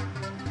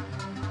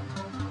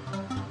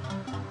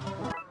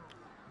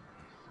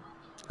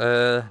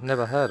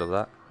 Never heard of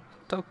that.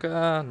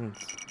 Tokens!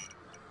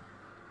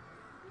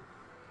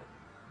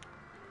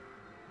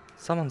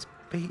 Someone's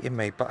beating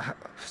me, but...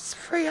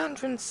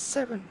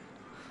 307...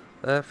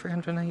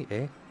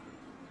 380?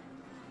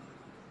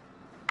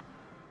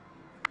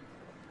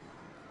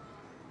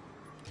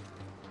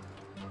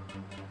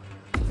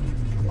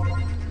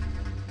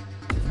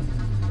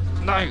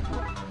 No!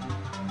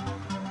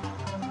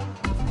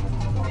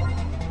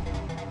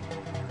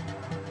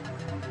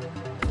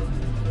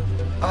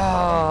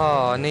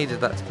 Oh, I needed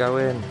that to go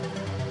in.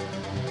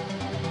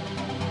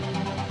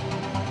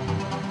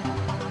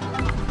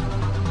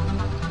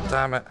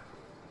 Damn it.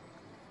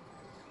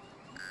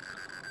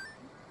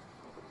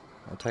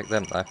 I'll take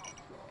them though.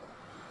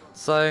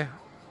 So,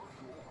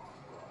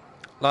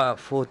 like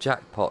 4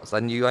 jackpots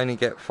and you only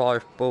get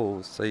 5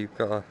 balls, so you've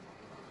got to...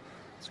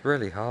 It's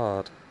really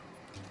hard.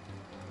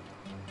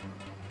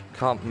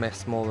 Can't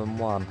miss more than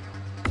 1.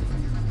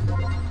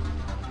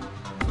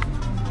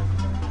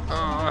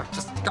 Oh,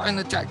 just go in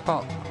the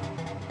jackpot.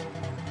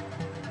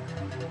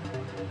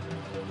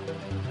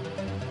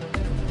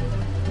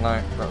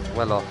 No, that's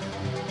well off.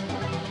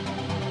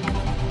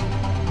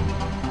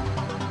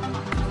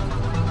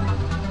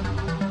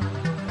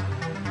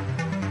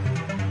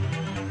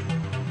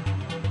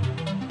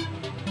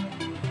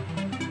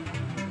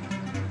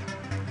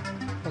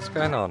 What's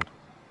going on?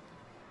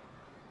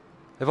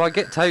 If I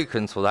get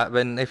tokens for that,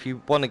 then if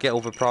you want to get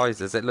all the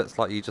prizes, it looks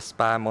like you just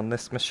spam on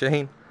this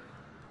machine.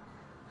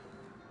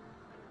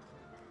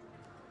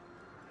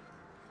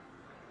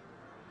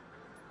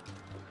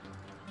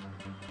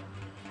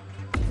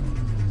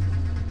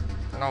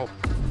 No.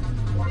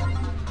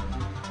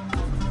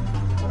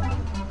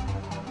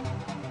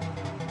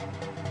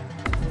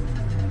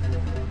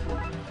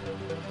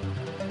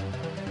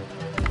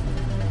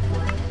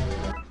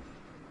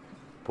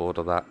 Bored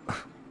of that.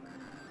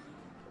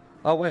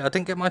 Oh wait, I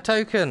didn't get my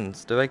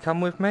tokens. Do they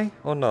come with me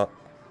or not?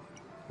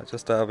 That's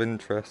just out of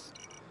interest.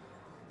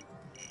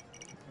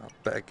 I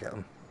better get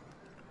them.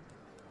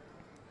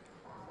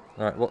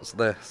 Alright, what's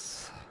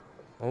this?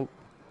 Oh.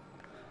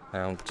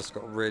 I've just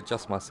got to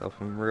readjust myself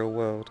in the real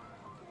world.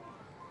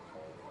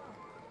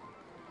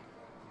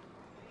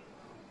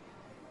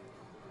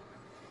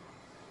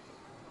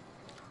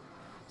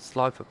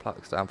 Slide for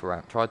plucks down the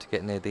ramp. Try to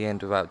get near the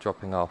end without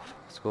dropping off.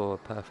 Score a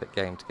perfect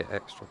game to get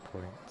extra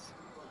points.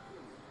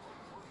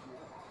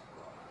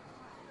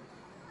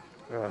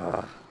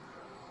 Ugh.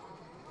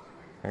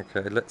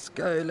 Okay, let's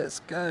go, let's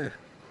go.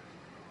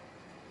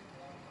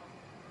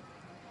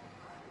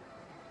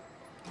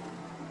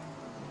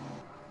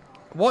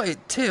 What,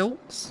 it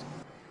tilts?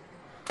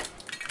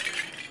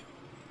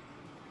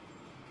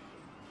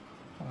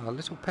 Oh,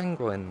 little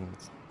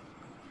penguins.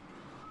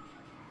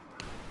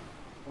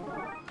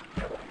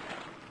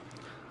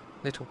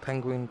 Little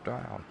penguin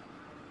down.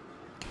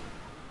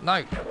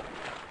 No!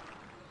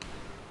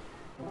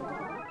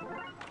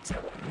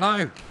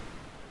 No!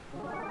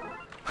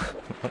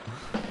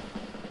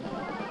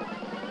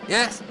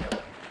 Yes!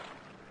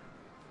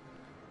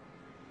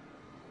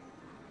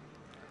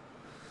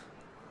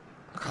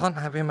 can't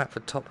have him at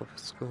the top of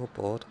the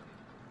scoreboard.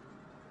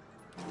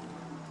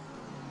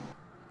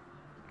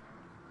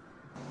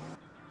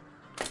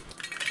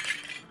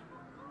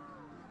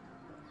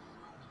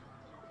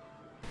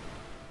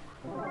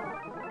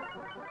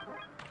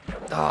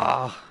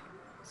 Ah,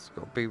 it's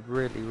got to be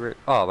really...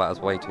 Oh, that was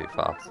way too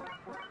fast.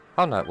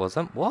 Oh, no, it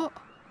wasn't. What?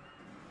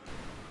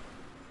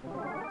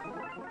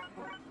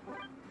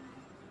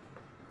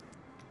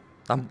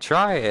 I'm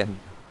trying.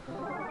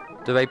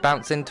 Do they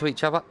bounce into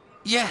each other?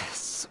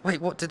 Yes! Wait,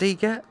 what did he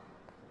get?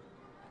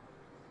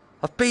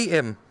 I've beat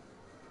him.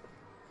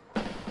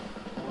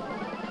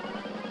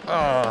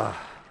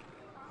 Ah.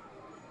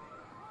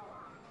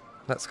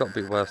 That's got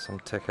to be worth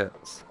some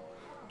tickets.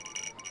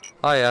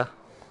 Oh, yeah.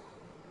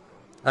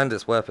 And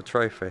it's worth a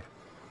trophy.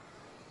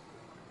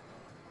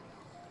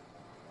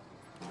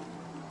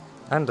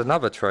 And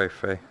another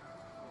trophy.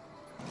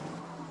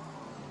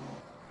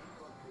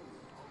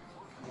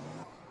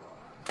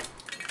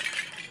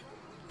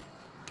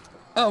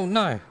 Oh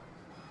no!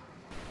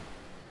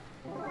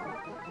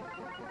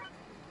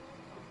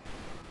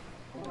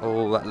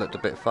 Oh, that looked a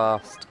bit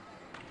fast.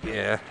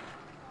 Yeah.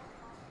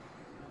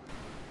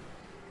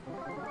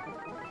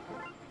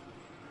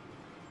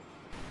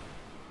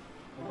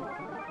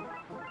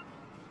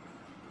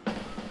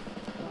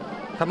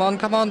 Come on,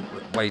 come on!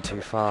 Way too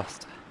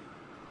fast.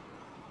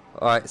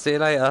 Alright, see you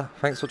later.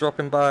 Thanks for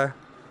dropping by.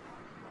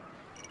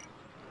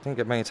 Didn't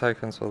get many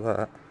tokens for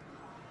that.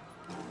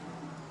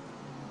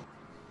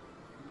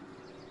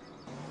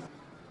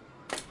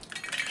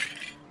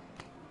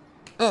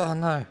 Oh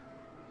no.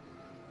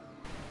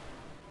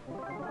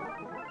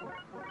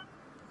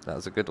 That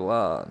was a good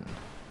one.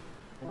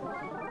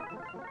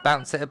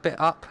 Bounce it a bit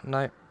up.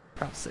 No.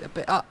 Bounce it a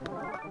bit up.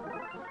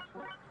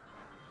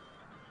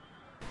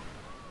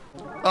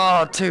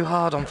 Oh, too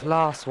hard on the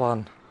last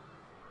one.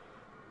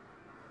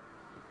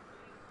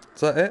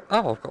 Is that it?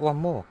 Oh, I've got one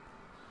more.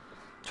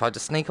 Tried to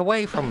sneak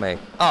away from me.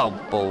 Oh,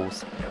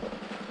 balls.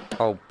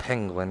 Oh,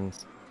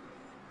 penguins.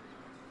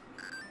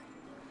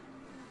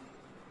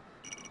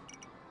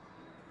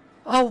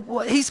 Oh,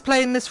 what? He's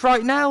playing this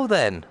right now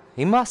then.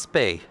 He must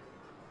be.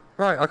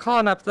 Right, I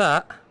can't have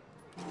that.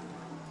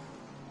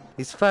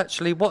 He's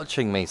virtually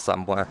watching me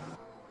somewhere.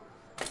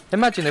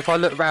 Imagine if I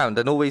looked round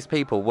and all these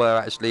people were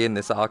actually in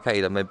this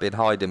arcade and they'd been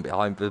hiding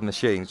behind the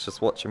machines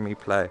just watching me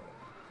play.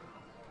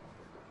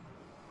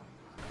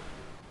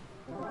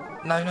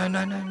 No, no,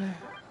 no, no, no.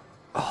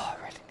 Oh,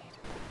 I really need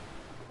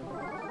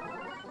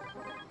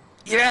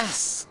it.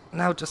 Yes!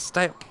 Now just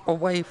stay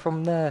away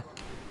from there.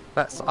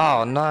 That's...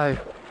 Oh, no.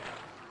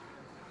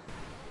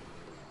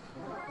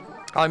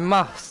 I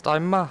must.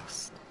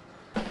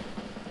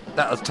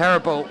 That was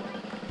terrible.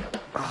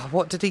 Oh,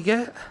 what did he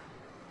get?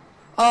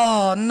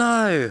 Oh,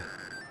 no.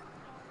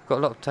 Got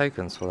a lot of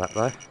tokens for that,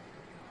 though.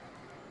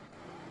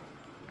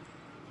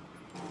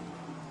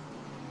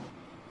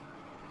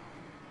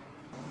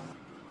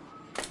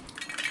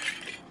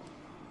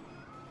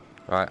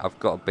 Right, I've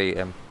got to beat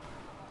him.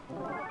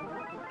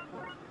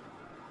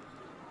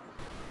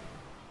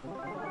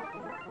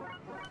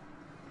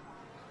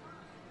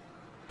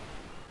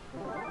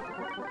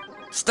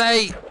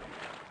 Stay!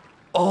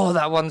 Oh,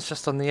 that one's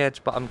just on the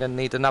edge, but I'm going to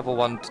need another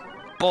one.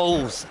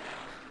 Balls!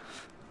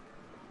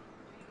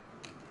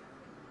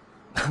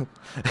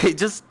 It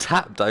just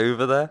tapped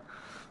over there.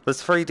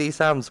 This 3D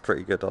sounds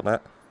pretty good on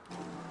it.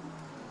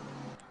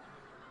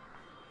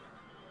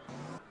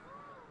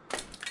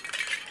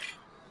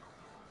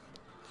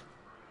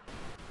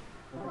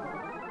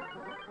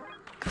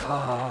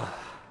 Oh.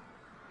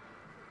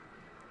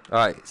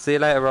 Alright, see you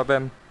later,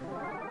 Robin.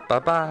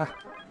 Bye-bye.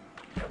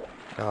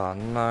 Oh,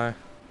 no.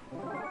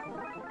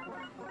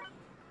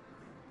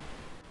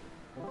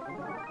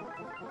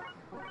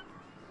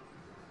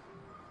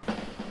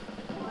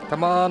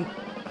 Come on.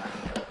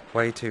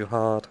 Way too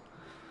hard.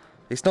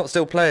 He's not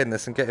still playing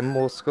this and getting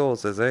more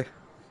scores, is he?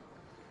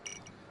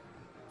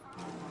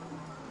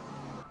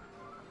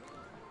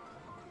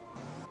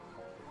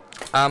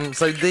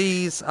 So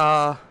these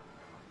are,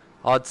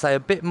 I'd say,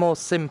 a bit more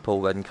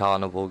simple than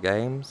carnival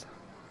games.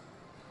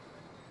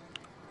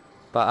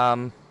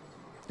 But,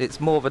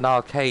 it's more of an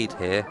arcade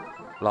here.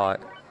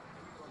 Like,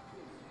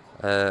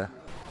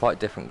 quite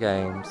different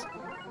games.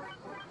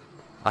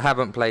 I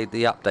haven't played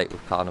the update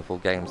with carnival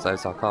games though,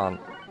 so I can't.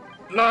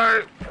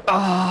 No!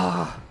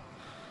 Ah!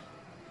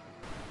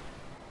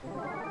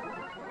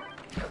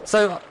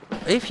 So,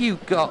 if you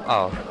got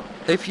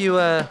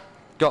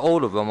got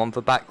all of them on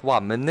the back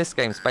one, then this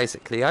game's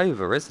basically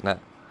over, isn't it?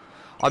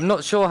 I'm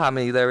not sure how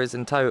many there is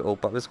in total,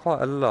 but there's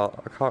quite a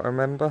lot. I can't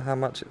remember how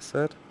much it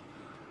said.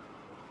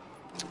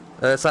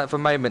 So at the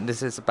moment,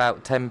 this is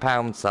about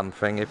 £10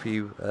 something if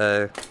you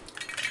are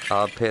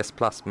a PS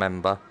Plus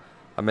member.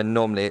 I mean,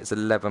 normally it's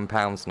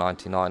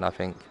 £11.99, I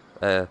think.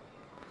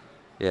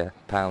 Yeah,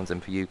 pounds in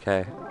the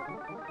UK.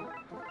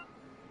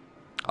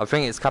 I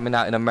think it's coming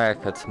out in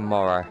America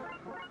tomorrow.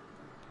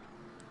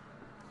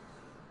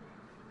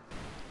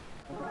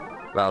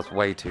 That was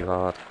way too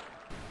hard.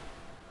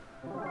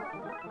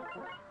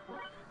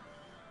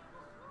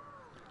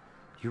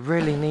 You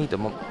really need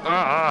them.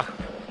 Ah!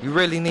 You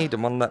really need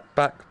him on that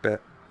back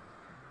bit.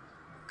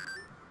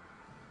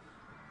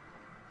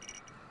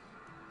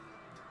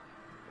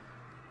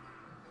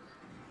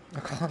 I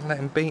can't let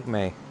him beat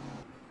me.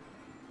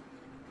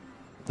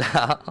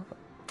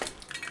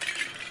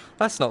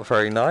 That's not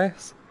very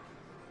nice.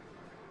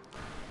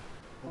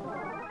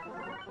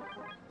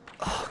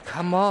 Oh,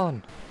 come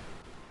on.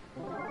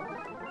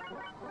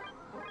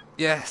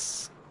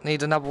 Yes.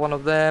 Need another one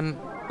of them.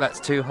 That's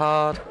too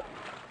hard.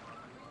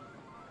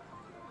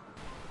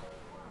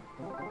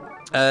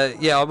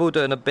 Yeah, I will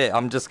do it in a bit.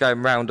 I'm just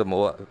going round them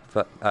all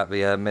at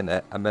the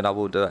minute, and then I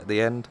will do it at the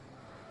end.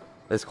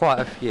 There's quite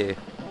a few.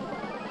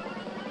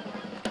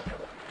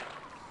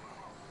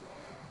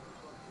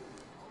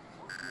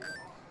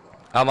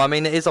 I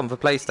mean, it is on the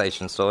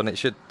PlayStation Store, and it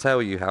should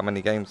tell you how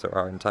many games there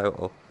are in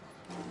total.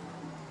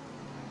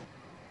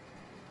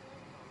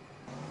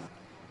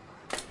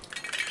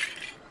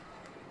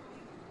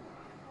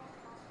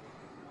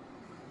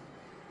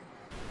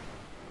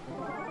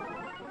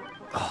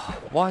 Oh,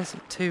 why is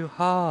it too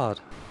hard?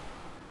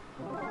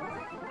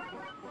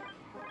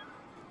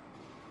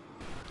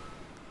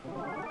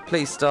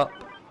 Please stop.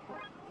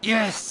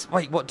 Yes!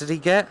 Wait, what did he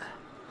get?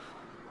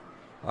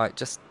 Alright,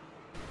 just...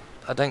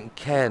 I don't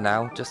care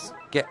now, just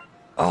get...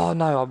 Oh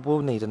no, I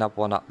will need another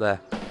one up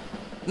there.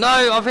 No,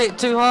 I've hit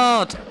too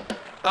hard!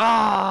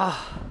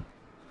 Ah!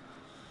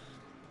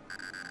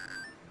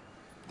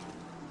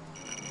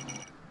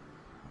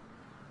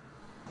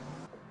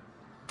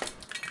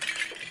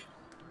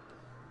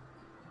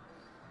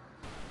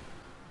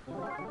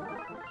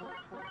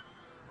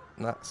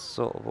 That's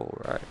sort of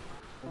alright.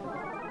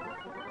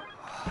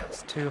 Oh,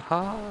 it's too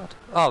hard.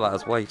 Oh, that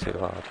was way too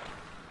hard.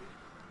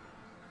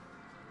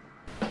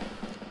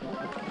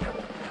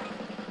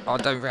 I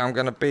don't think I'm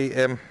going to beat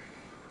him.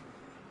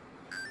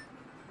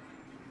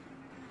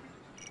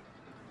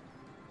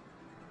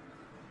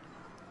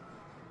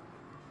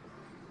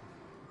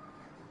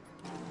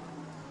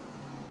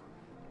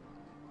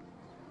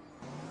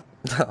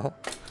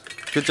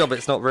 Good job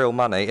it's not real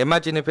money.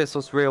 Imagine if this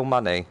was real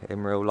money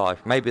in real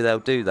life. Maybe they'll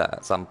do that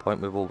at some point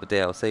with all the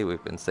DLC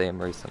we've been seeing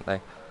recently.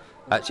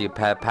 Actually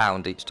pay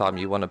 £1 each time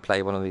you want to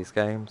play one of these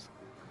games.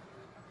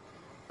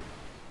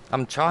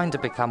 I'm trying to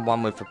become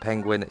one with the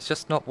penguin, it's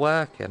just not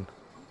working.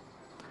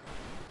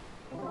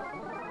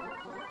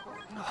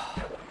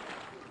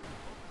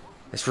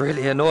 It's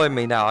really annoying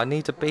me now, I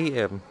need to beat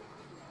him.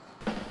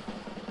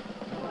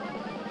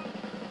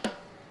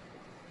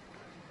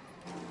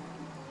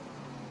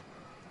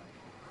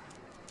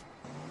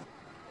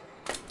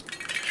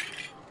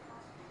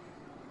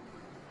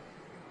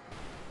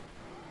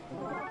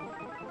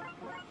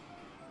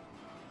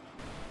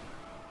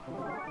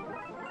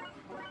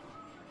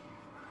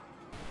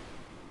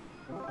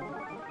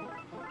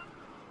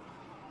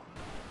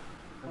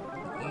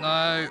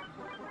 No.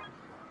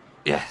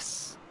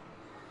 Yes.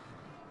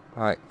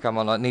 Alright, come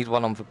on, I need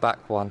one on the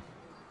back one.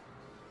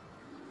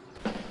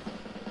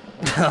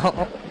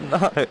 Oh,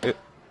 no.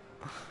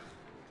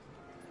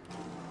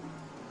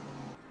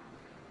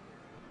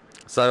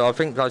 So I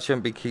think I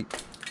shouldn't be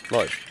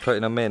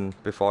putting them in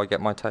before I get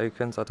my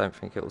tokens. I don't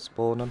think it will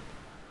spawn them.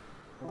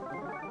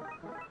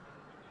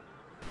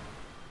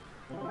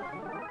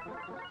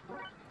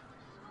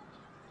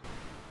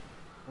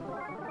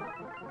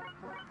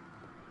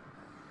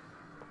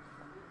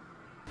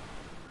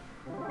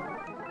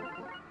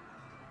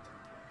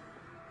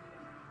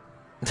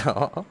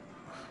 Oh,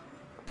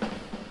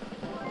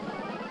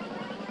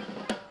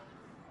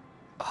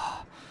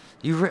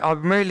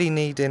 I'm really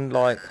needing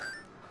like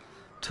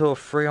 2 or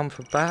 3 on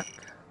the back.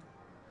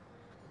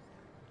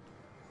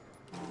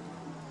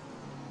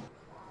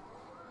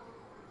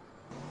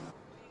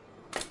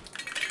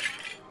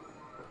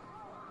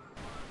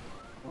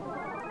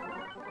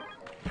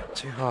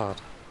 Too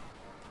hard.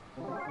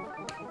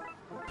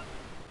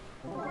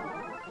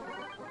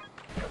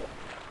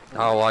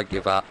 Oh, I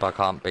give up. I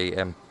can't beat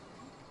him.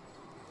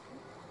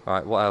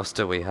 Right, what else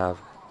do we have?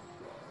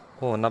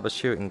 Oh, another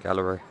shooting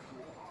gallery.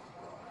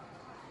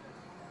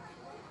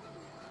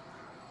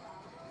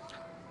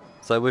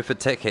 So with the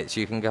tickets,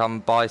 you can come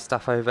buy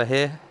stuff over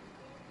here.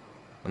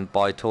 And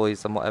buy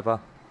toys and whatever.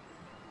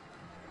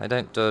 They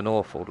don't do an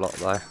awful lot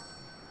though.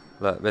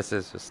 Look, this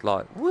is just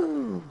like,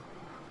 woo!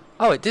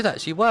 Oh, it did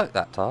actually work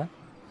that time.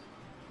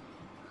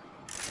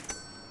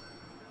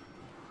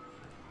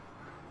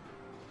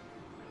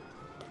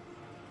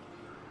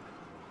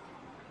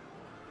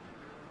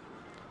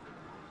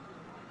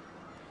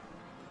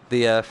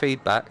 The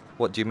feedback?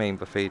 What do you mean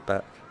by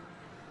feedback?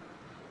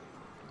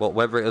 What,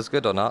 whether it was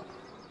good or not?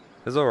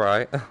 It's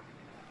alright.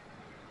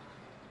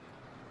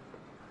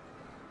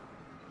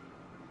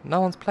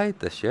 No one's played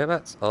this yet,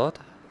 that's odd.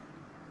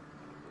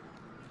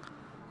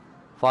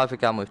 Fire the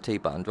gun with T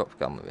button, drop the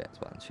gun with X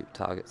button, shoot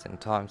targets in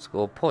time,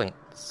 score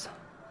points.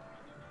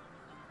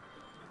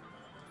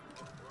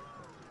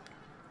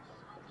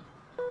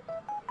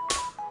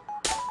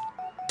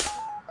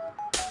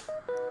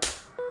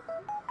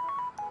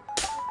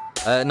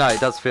 No, it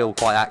does feel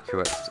quite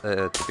accurate,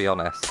 to be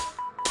honest.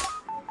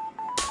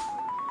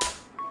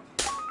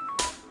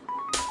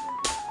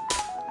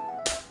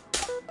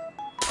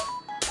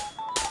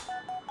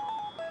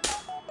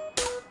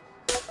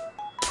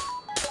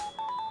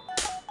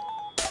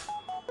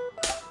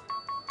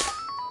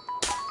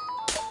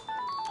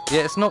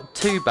 Yeah, it's not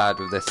too bad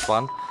with this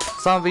one.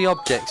 Some of the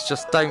objects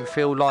just don't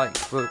feel like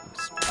the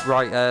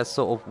right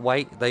sort of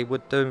weight they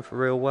would do for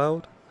real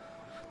world.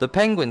 The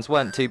penguins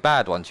weren't too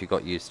bad once you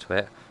got used to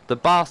it. The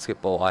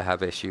basketball I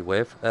have issue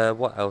with.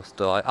 What else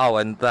do I... Oh,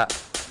 and that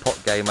pot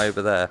game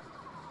over there.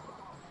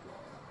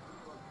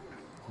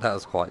 That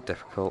was quite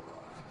difficult.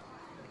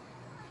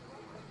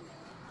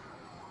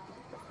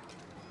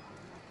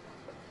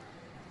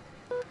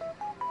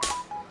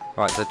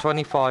 Right, so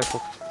 25 for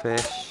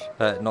fish.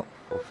 Not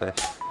for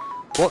fish.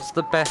 What's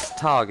the best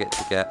target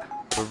to get?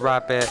 The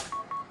rabbit.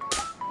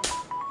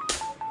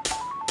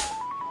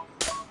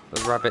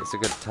 The rabbit's a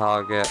good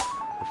target.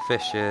 The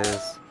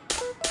fishes.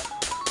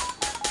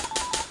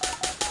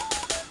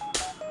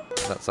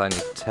 That's only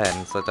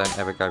 10, so don't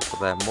ever go for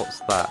them. What's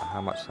that?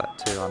 How much is that?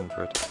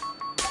 200.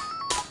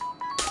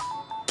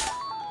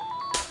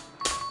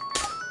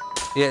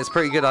 Yeah, it's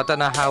pretty good. I don't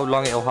know how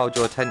long it'll hold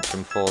your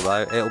attention for,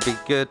 though. It'll be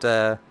good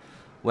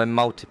when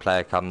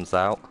multiplayer comes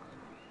out.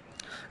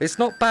 It's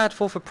not bad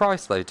for the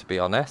price, though, to be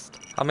honest.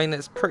 I mean,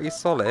 it's pretty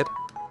solid.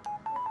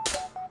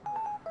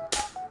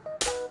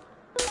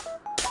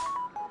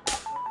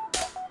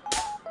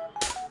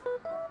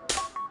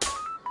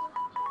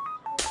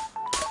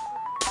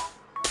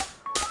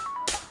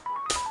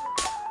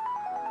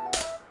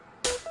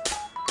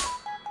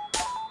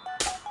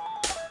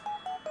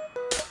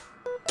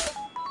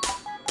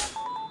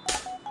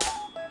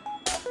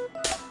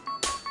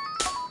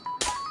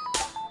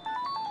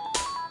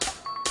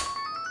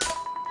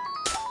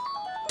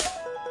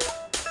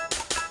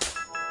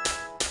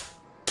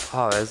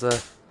 Oh, there's a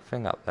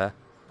thing up there.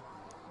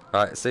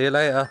 Right, see you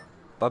later.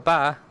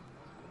 Bye-bye.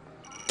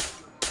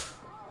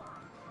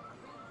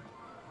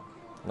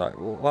 Right,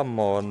 one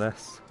more on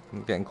this.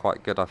 I'm getting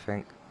quite good, I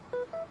think.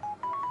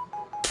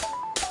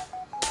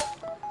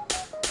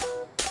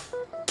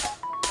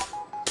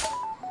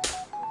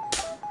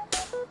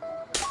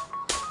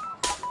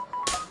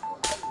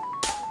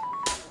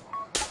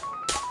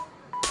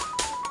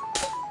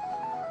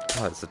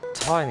 Oh, it's a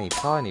tiny,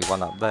 tiny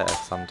one up there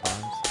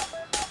sometimes.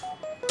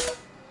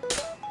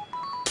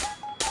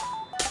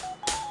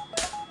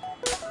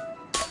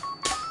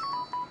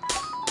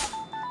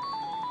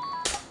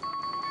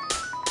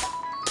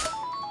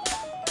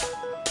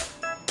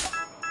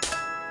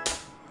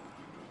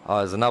 Oh,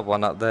 there's another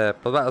one up there,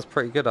 but that was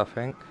pretty good, I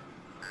think.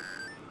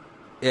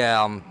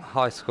 Yeah, I'm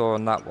high score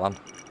on that one.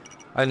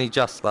 Only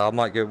just though, I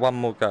might give one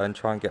more go and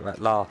try and get that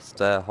last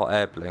hot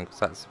air balloon, because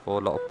that's for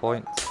a lot of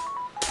points.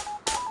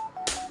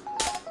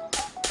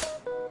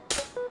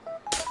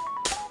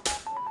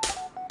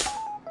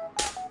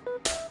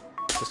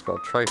 Just got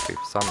a trophy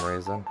for some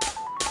reason.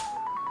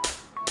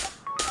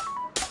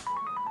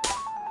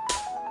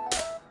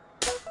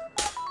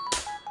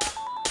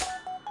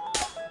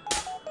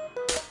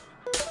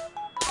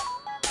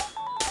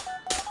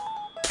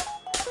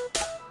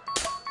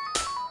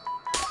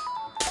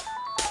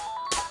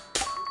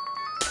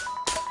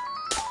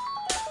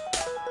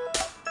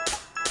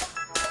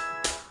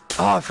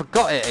 Oh, I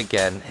forgot it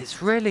again.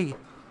 It's really...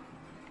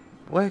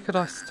 Where could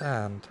I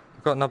stand?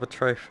 I've got another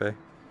trophy.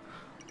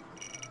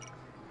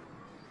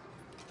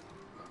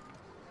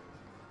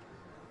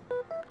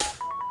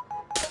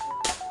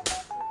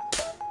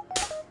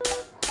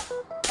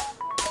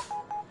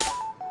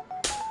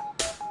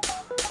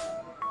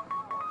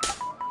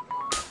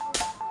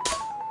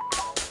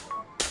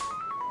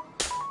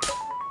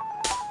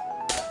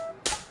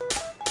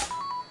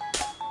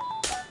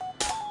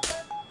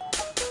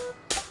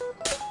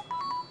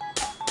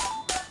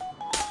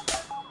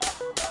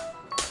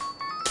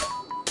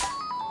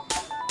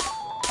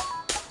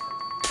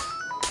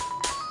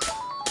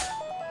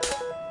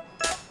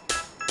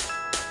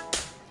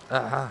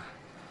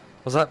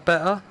 Was that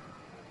better?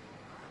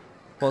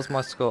 What's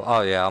my score? Oh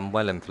yeah, I'm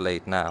well in the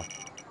lead now.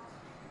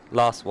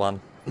 Last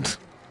one.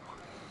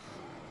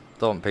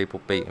 Don't want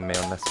people beating me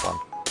on this one.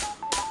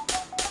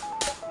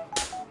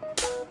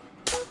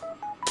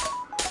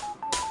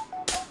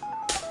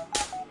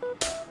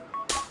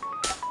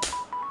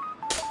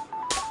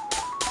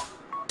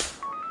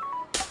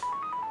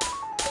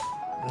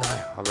 No,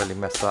 I really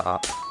messed that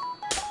up.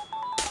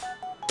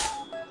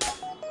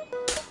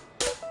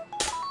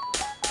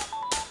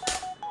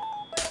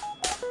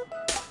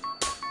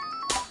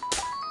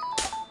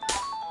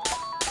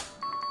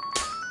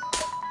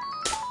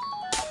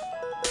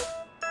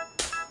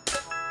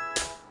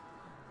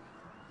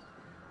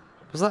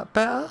 Was that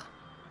better?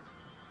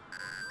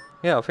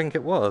 Yeah, I think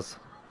it was.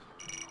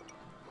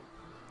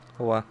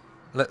 Oh well,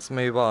 let's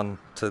move on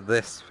to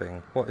this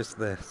thing. What is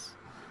this?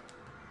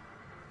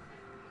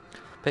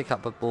 Pick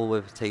up a ball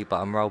with a T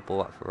button, roll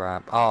ball up the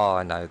ramp. Oh,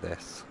 I know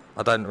this.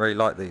 I don't really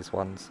like these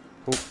ones.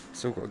 Oh,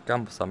 still got a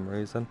gun for some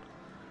reason.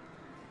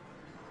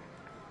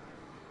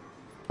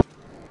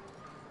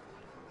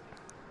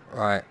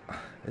 Right,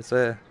 is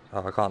there...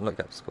 Oh, I can't look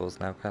up scores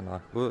now, can I?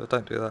 Ooh,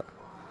 don't do that.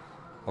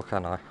 Or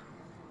can I?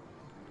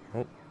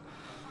 Oh.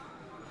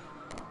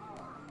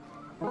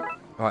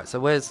 Right, so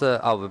where's the...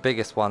 Oh, the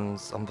biggest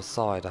one's on the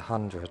side,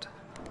 100.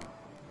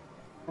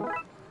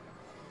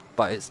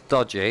 But it's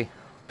dodgy,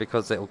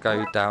 because it'll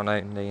go down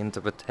only into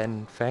the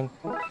 10 thing.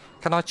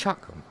 Can I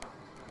chuck them?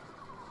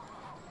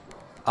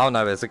 Oh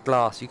no, there's a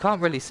glass. You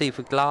can't really see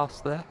the glass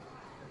there.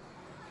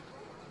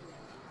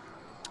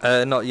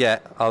 Not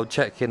yet. I'll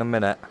check in a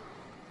minute.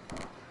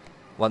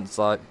 Once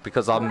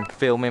because I'm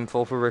filming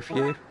for the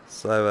review,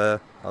 so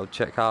I'll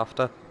check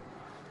after.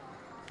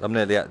 I'm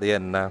nearly at the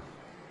end now.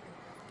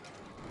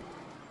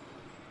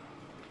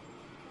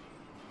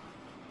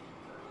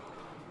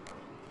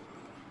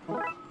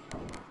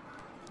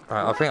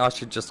 Right, I think I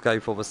should just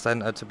go for the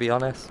centre, to be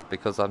honest,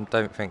 because I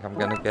don't think I'm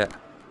going to get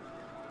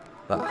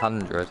that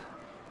 100.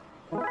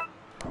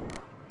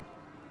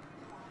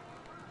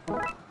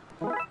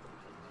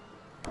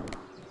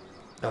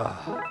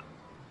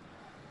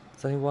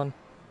 Is anyone?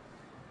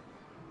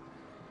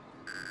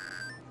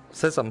 It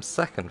says I'm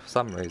second for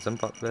some reason,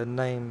 but the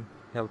name,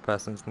 the other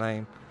person's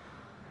name.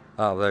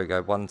 Oh, there we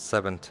go,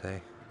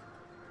 170.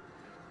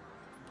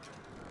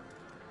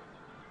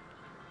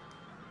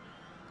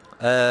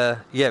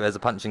 Yeah, there's a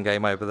punching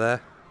game over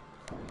there.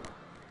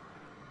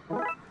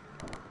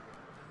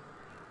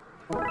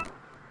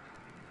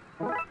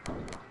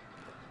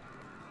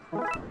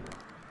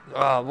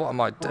 Oh, what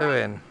am I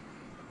doing?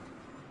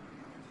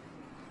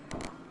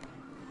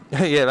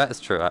 Yeah, that's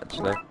true,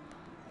 actually.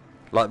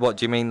 Like, what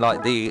do you mean,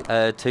 like the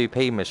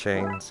 2p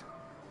machines?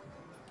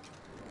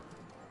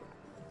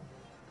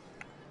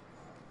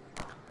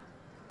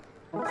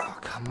 Oh,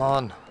 come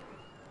on.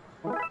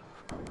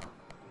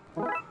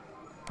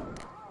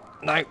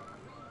 No.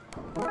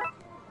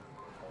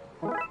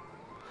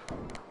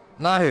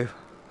 No.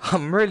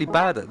 I'm really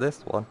bad at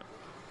this one.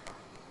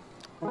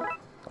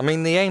 I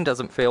mean, the aim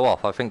doesn't feel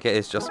off. I think it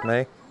is just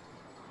me.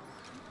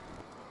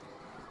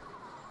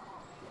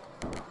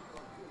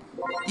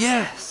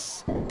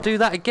 Yes! Do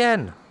that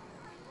again.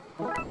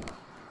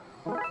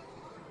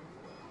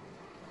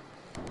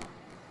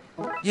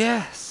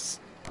 Yes!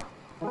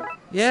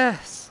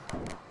 Yes!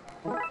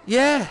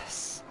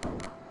 Yes!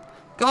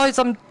 Guys,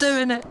 I'm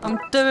doing it! I'm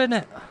doing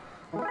it!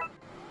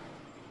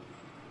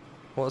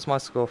 What was my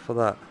score for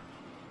that?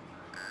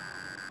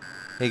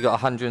 He got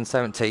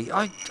 170.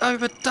 I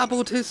over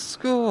doubled his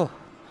score!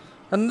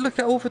 And look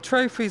at all the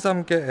trophies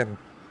I'm getting.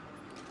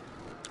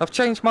 I've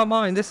changed my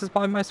mind. This is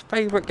my most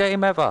favourite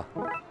game ever.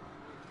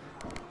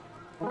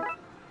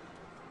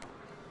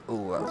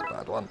 Oh, that's a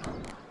bad one.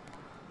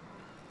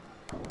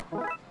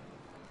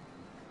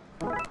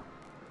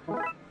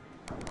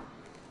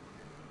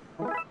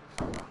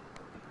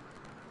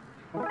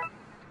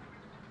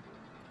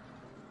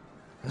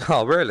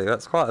 Oh, really?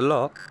 That's quite a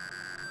lot.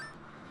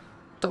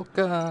 Dog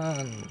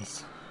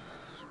guns.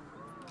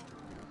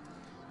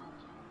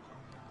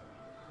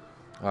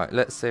 Right,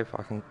 let's see if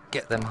I can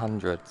get them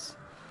hundreds.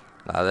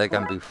 No, they're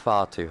going to be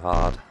far too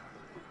hard.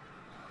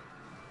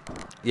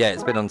 Yeah,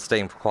 it's been on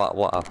Steam for quite a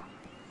while.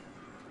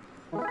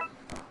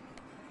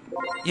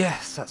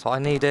 Yes, that's what I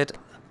needed.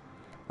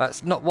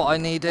 That's not what I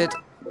needed.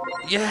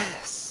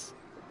 Yes!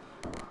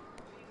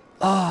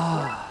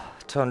 Ah,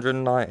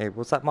 290.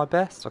 Was that my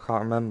best? I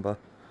can't remember.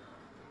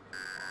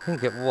 I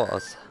think it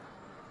was.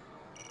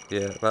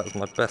 Yeah, that was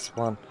my best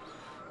one.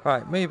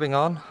 Right, moving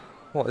on.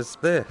 What is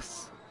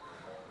this?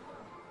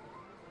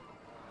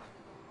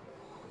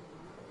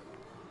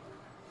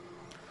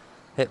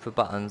 Hit the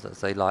buttons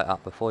as they light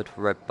up. Avoid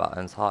the red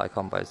buttons. Higher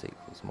combos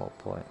equals more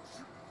points.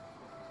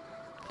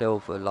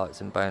 Clear the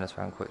lights in bonus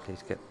round quickly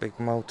to get big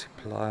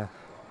multiplier.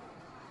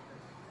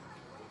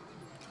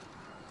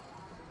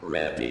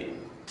 Ready.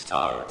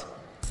 Start.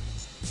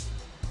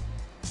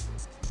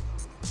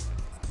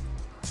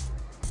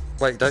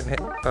 Wait, don't hit.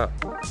 Oh.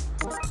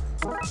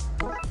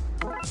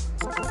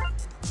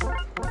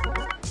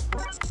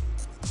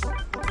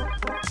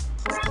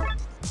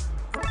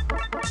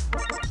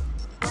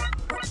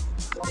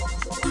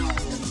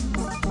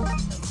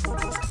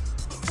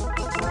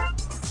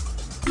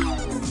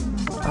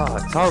 Oh,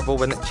 it's horrible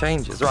when it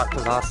changes right at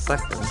the last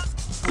second.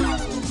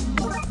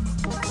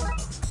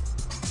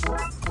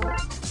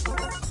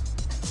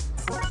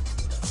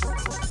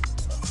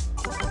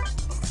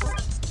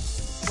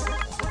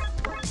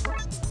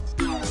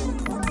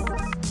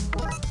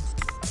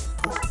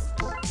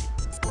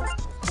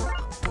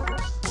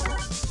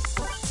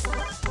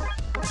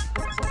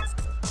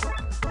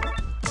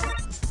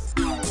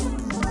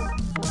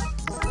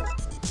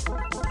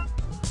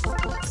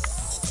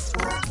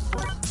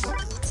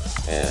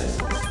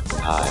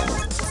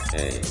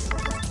 Eight,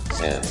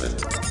 7,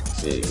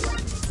 6,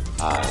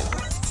 5,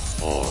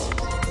 4,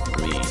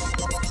 3,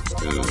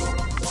 2,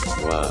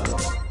 1.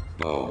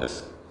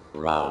 Bonus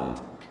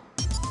round.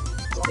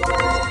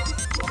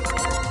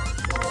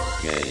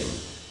 Game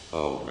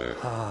over.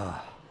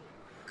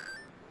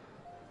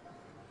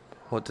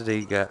 What did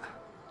he get?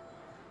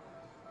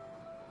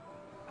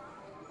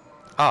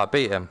 Ah, I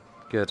beat him.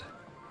 Good.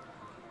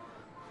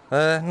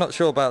 Not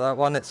sure about that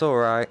one. It's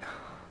alright.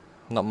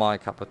 Not my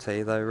cup of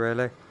tea though,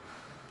 really.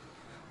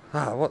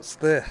 Ah, what's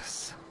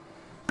this?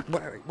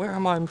 Where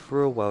am I in the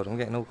real world? I'm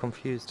getting all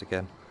confused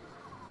again.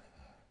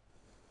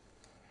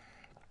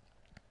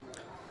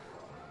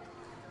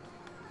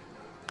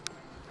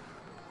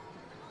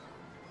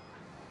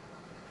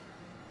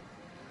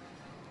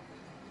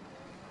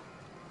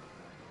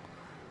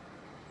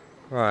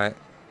 Right.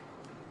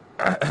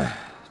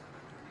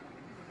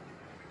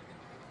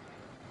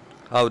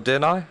 Oh,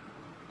 didn't I?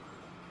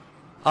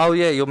 Oh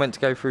yeah, you're meant to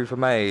go through the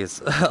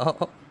maze.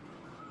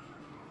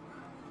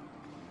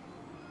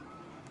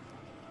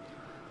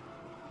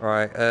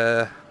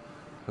 Right,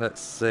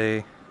 let's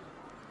see.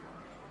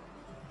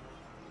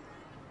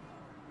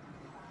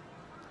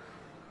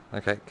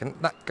 Okay, can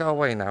that go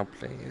away now,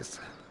 please?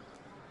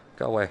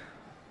 Go away.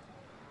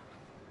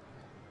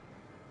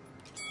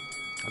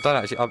 I don't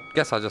actually, I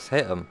guess I just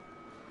hit him.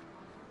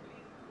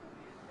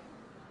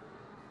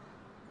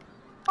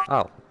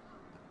 Oh.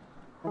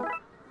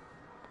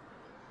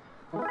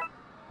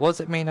 What does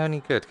it mean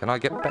only good? Can I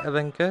get better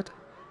than good?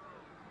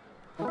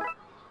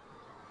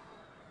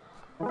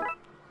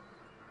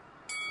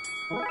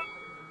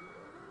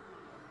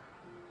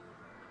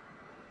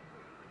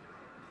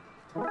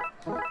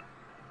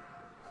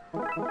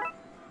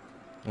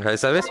 Okay,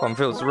 so this one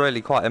feels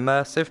really quite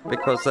immersive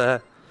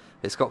because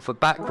it's got the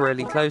back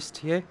really close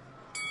to you.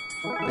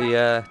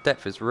 The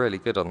depth is really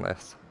good on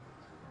this.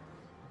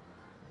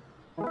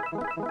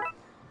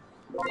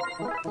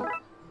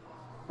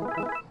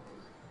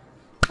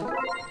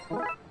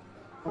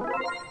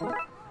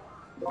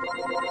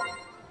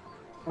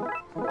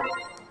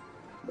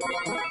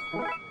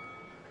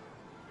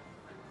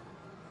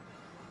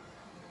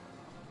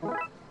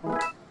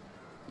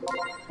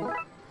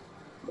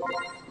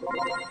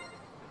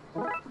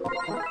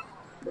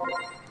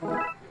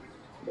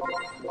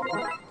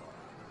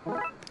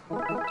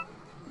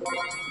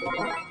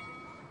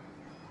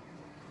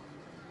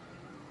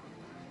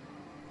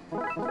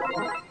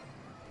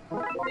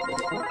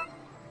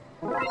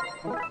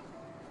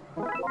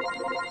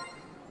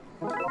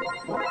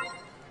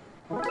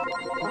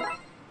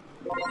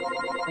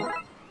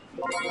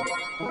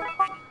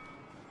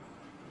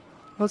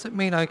 What does it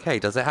mean okay?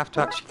 Does it have to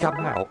actually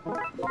come out?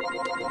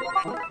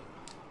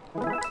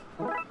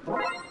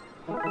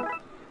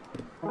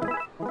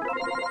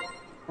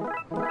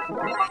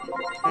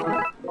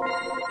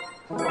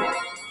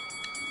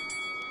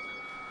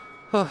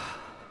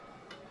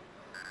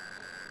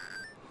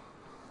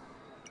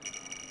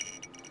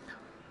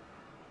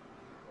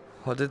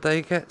 What did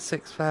they get?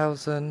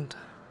 6,000.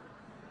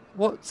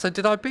 What? So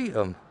did I beat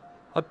them?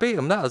 I beat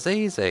them. That was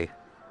easy.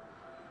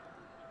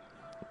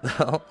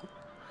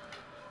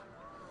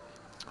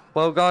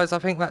 Well, guys, I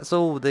think that's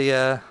all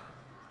the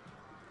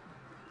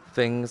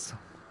things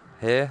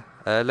here.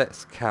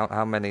 Let's count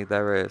how many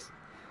there is.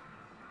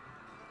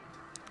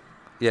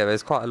 Yeah,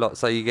 there's quite a lot.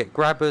 So you get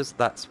grabbers.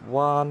 That's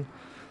one.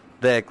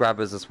 They're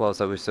grabbers as well,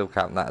 so we still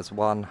count that as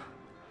one.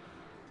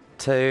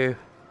 Two.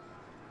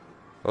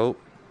 Oh.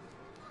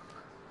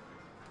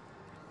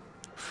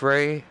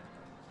 3,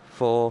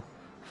 4,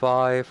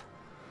 5,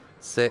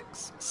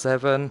 6,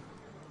 7,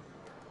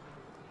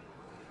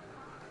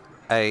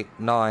 8,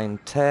 9,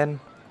 10,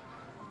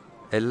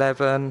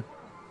 11,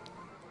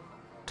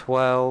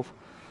 12,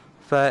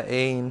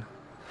 13,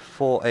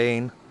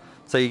 14.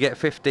 So you get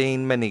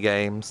 15 mini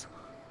games.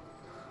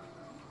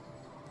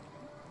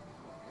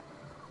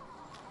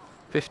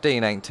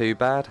 15 ain't too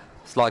bad.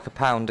 It's like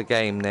 £1 a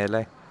game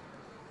nearly.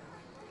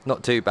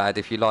 Not too bad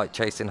if you like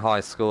chasing high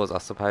scores, I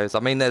suppose.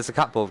 I mean, there's a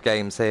couple of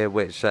games here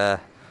which, yeah,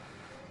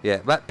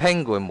 that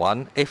penguin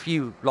one, if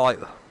you, like,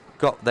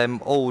 got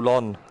them all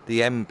on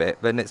the M bit,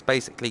 then it's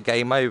basically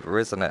game over,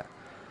 isn't it?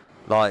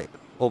 Like,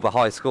 all the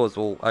high scores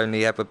will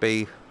only ever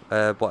be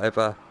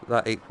whatever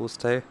that equals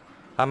to.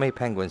 How many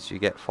penguins do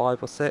you get?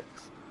 5 or 6?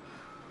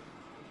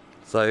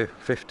 So,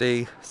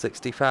 50,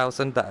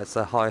 60,000, that is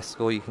the highest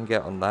score you can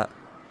get on that.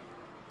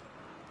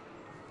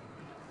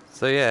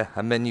 So yeah,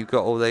 and then you've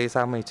got all these,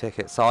 how many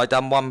tickets? So I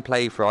done one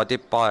playthrough, I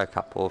did buy a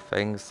couple of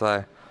things,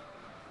 so...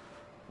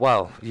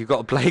 Well, you've got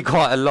to play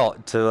quite a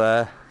lot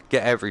to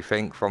get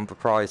everything from the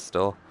prize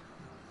store.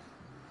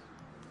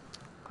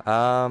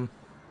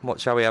 What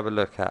shall we have a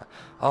look at?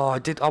 Oh,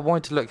 I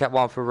wanted to look at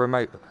one for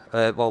remote,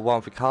 well,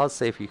 one for cars,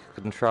 see if you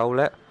could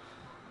control it.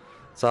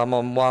 So I'm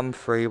on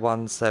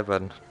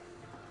 1317.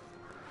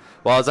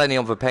 Well, I was only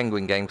on the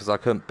penguin game because I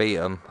couldn't beat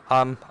them.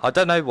 I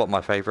don't know what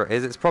my favourite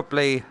is, it's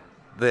probably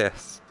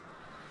this.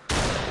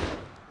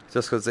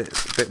 Just because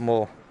it's a bit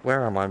more...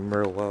 Where am I in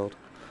real world?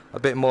 A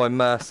bit more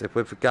immersive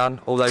with the gun.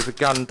 Although the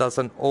gun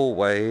doesn't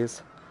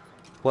always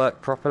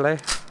work properly.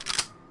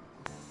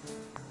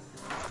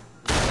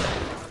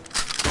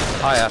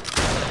 Hiya.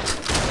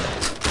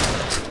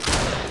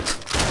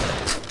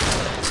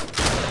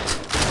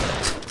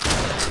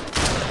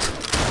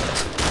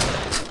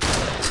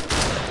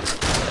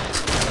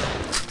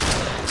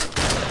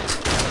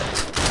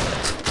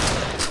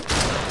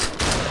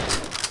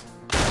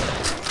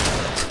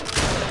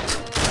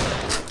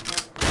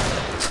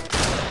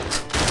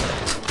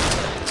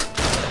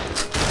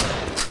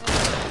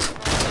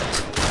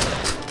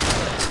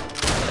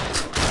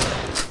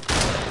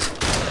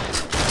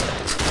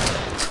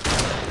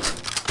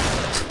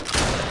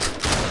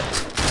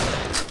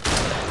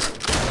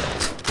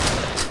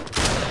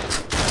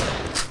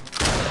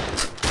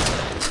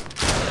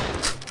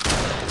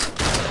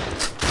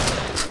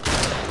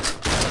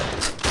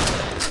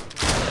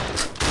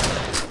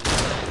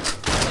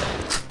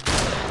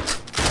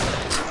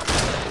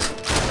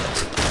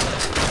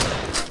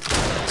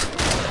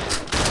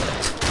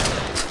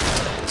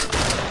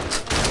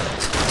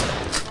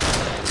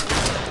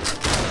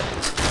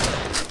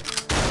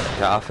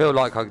 Yeah, I feel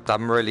like I've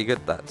done really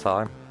good that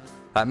time.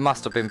 That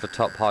must have been the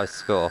top high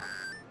score.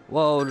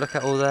 Whoa, look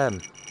at all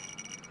them.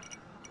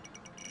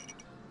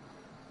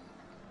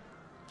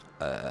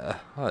 Oh,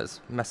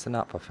 it's messing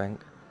up, I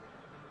think.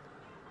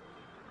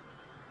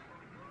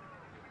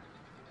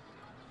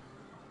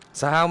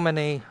 So how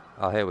many...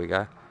 Oh, here we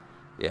go.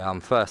 Yeah,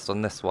 I'm first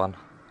on this one.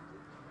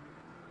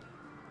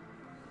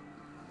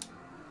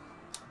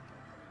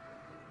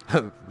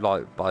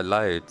 Like, by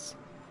loads.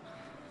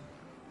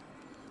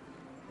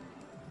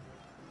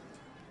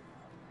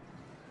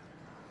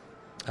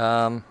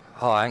 Oh,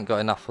 I ain't got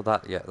enough for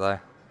that yet, though.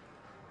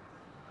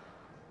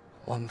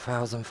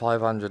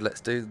 1,500. Let's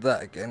do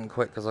that again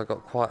quick, because I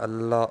got quite a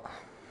lot.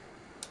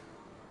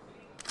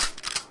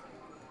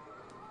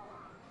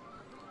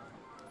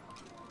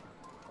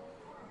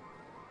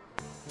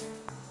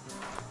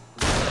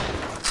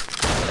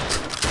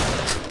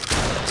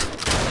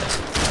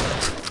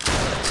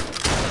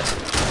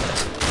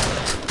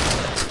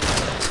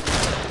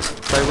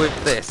 So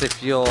with this,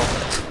 if your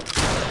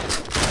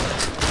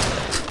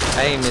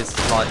aim is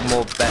like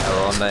more better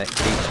on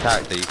each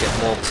character, you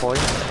get more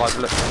points by the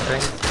looks of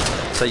things.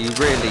 So you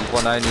really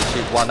want to only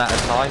shoot one at a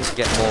time to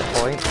get more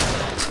points,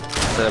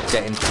 instead of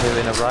getting two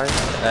in a row,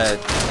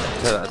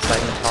 two at the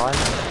same time.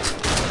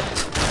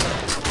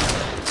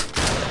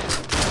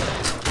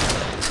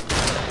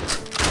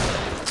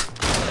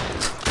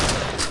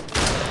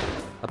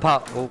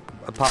 Apart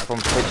from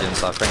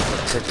pigeons, I think,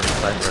 because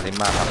pigeons don't really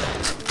matter.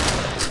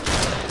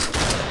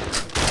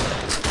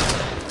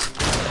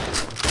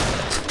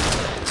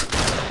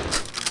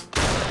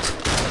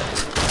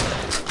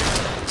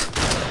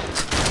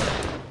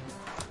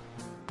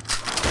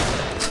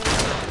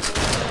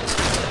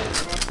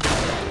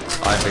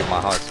 I think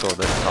my high score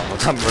this time,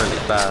 I've done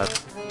really bad.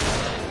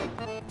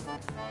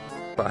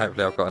 But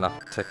hopefully I've got enough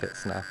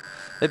tickets now.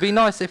 It'd be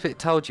nice if it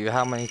told you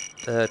how many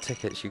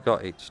tickets you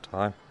got each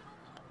time.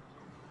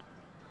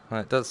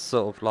 And it does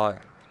sort of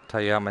like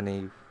tell you how many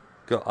you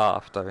got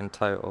after in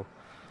total.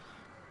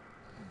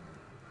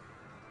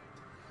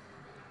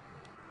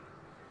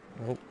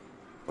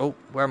 Oh,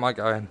 where am I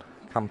going?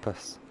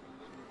 Compass.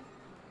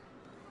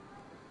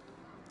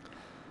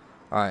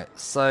 Alright,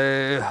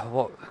 so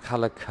what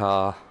colour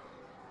car?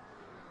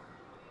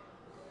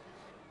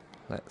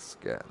 Let's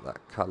get that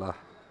colour.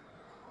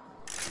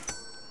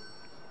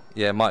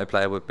 Yeah,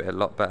 multiplayer would be a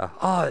lot better.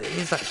 Oh, it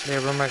is actually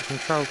a remote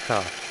control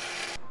car.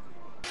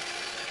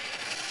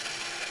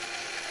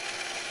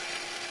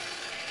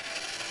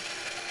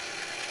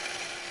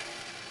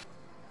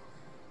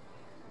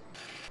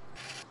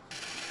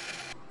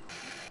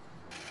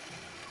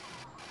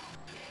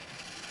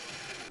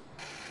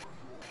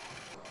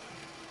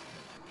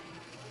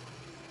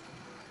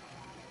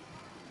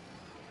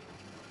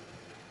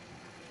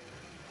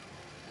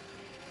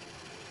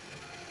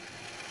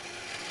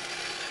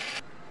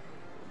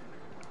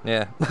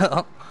 Yeah.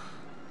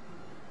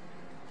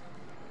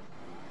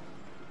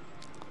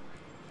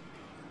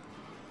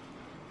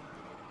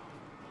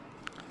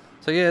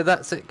 So yeah,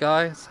 that's it,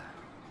 guys.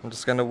 I'm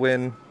just gonna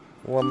win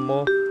one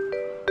more.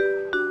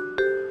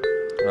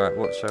 Right,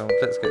 let's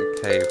get a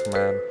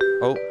caveman.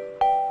 Oh,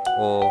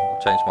 or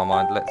I'll change my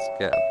mind. Let's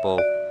get a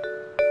bull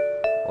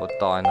or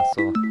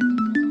dinosaur.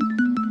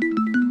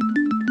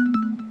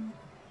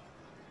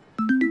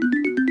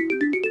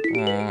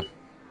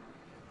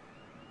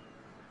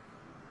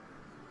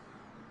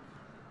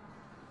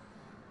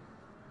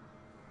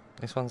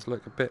 These ones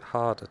look a bit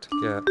harder to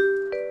get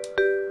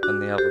than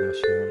the other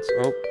machines.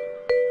 Oh,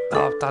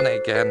 I've done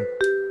it again.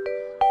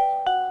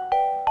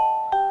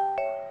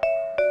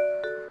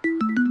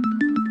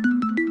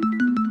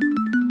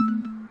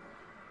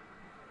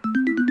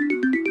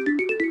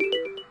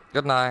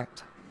 Good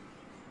night.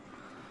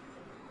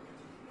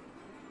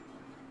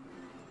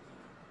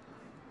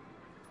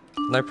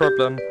 No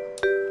problem.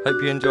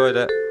 Hope you enjoyed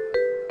it.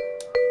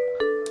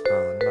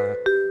 Oh no.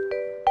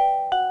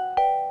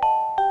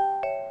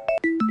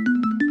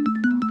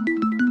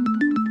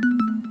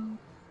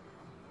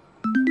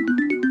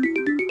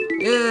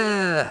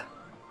 Yeah!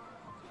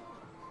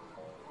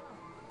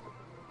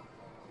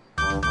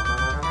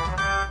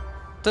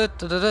 Da,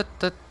 da, da, da,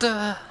 da,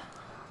 da.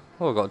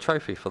 Oh, I got a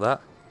trophy for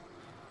that.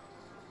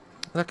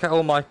 Look at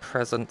all my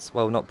presents.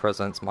 Well, not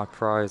presents, my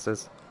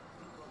prizes.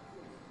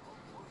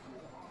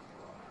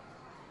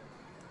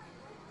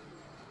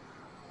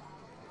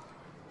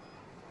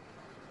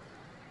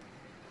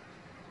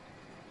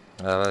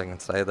 I can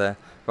say there.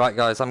 Right,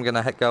 guys, I'm going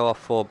to go off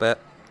for a bit.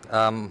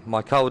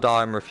 My Cold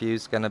Iron review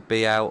is going to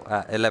be out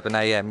at 11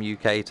 AM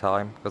UK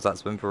time, because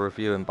that's when the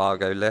review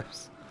embargo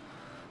lifts.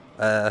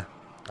 I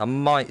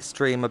might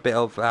stream a bit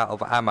of out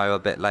of ammo a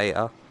bit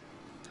later,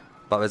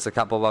 but there's a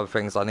couple of other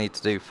things I need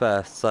to do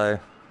first. So,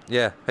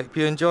 yeah, hope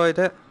you enjoyed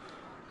it,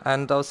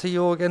 and I'll see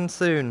you all again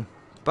soon.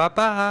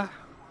 Bye-bye.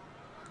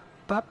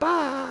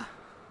 Bye-bye.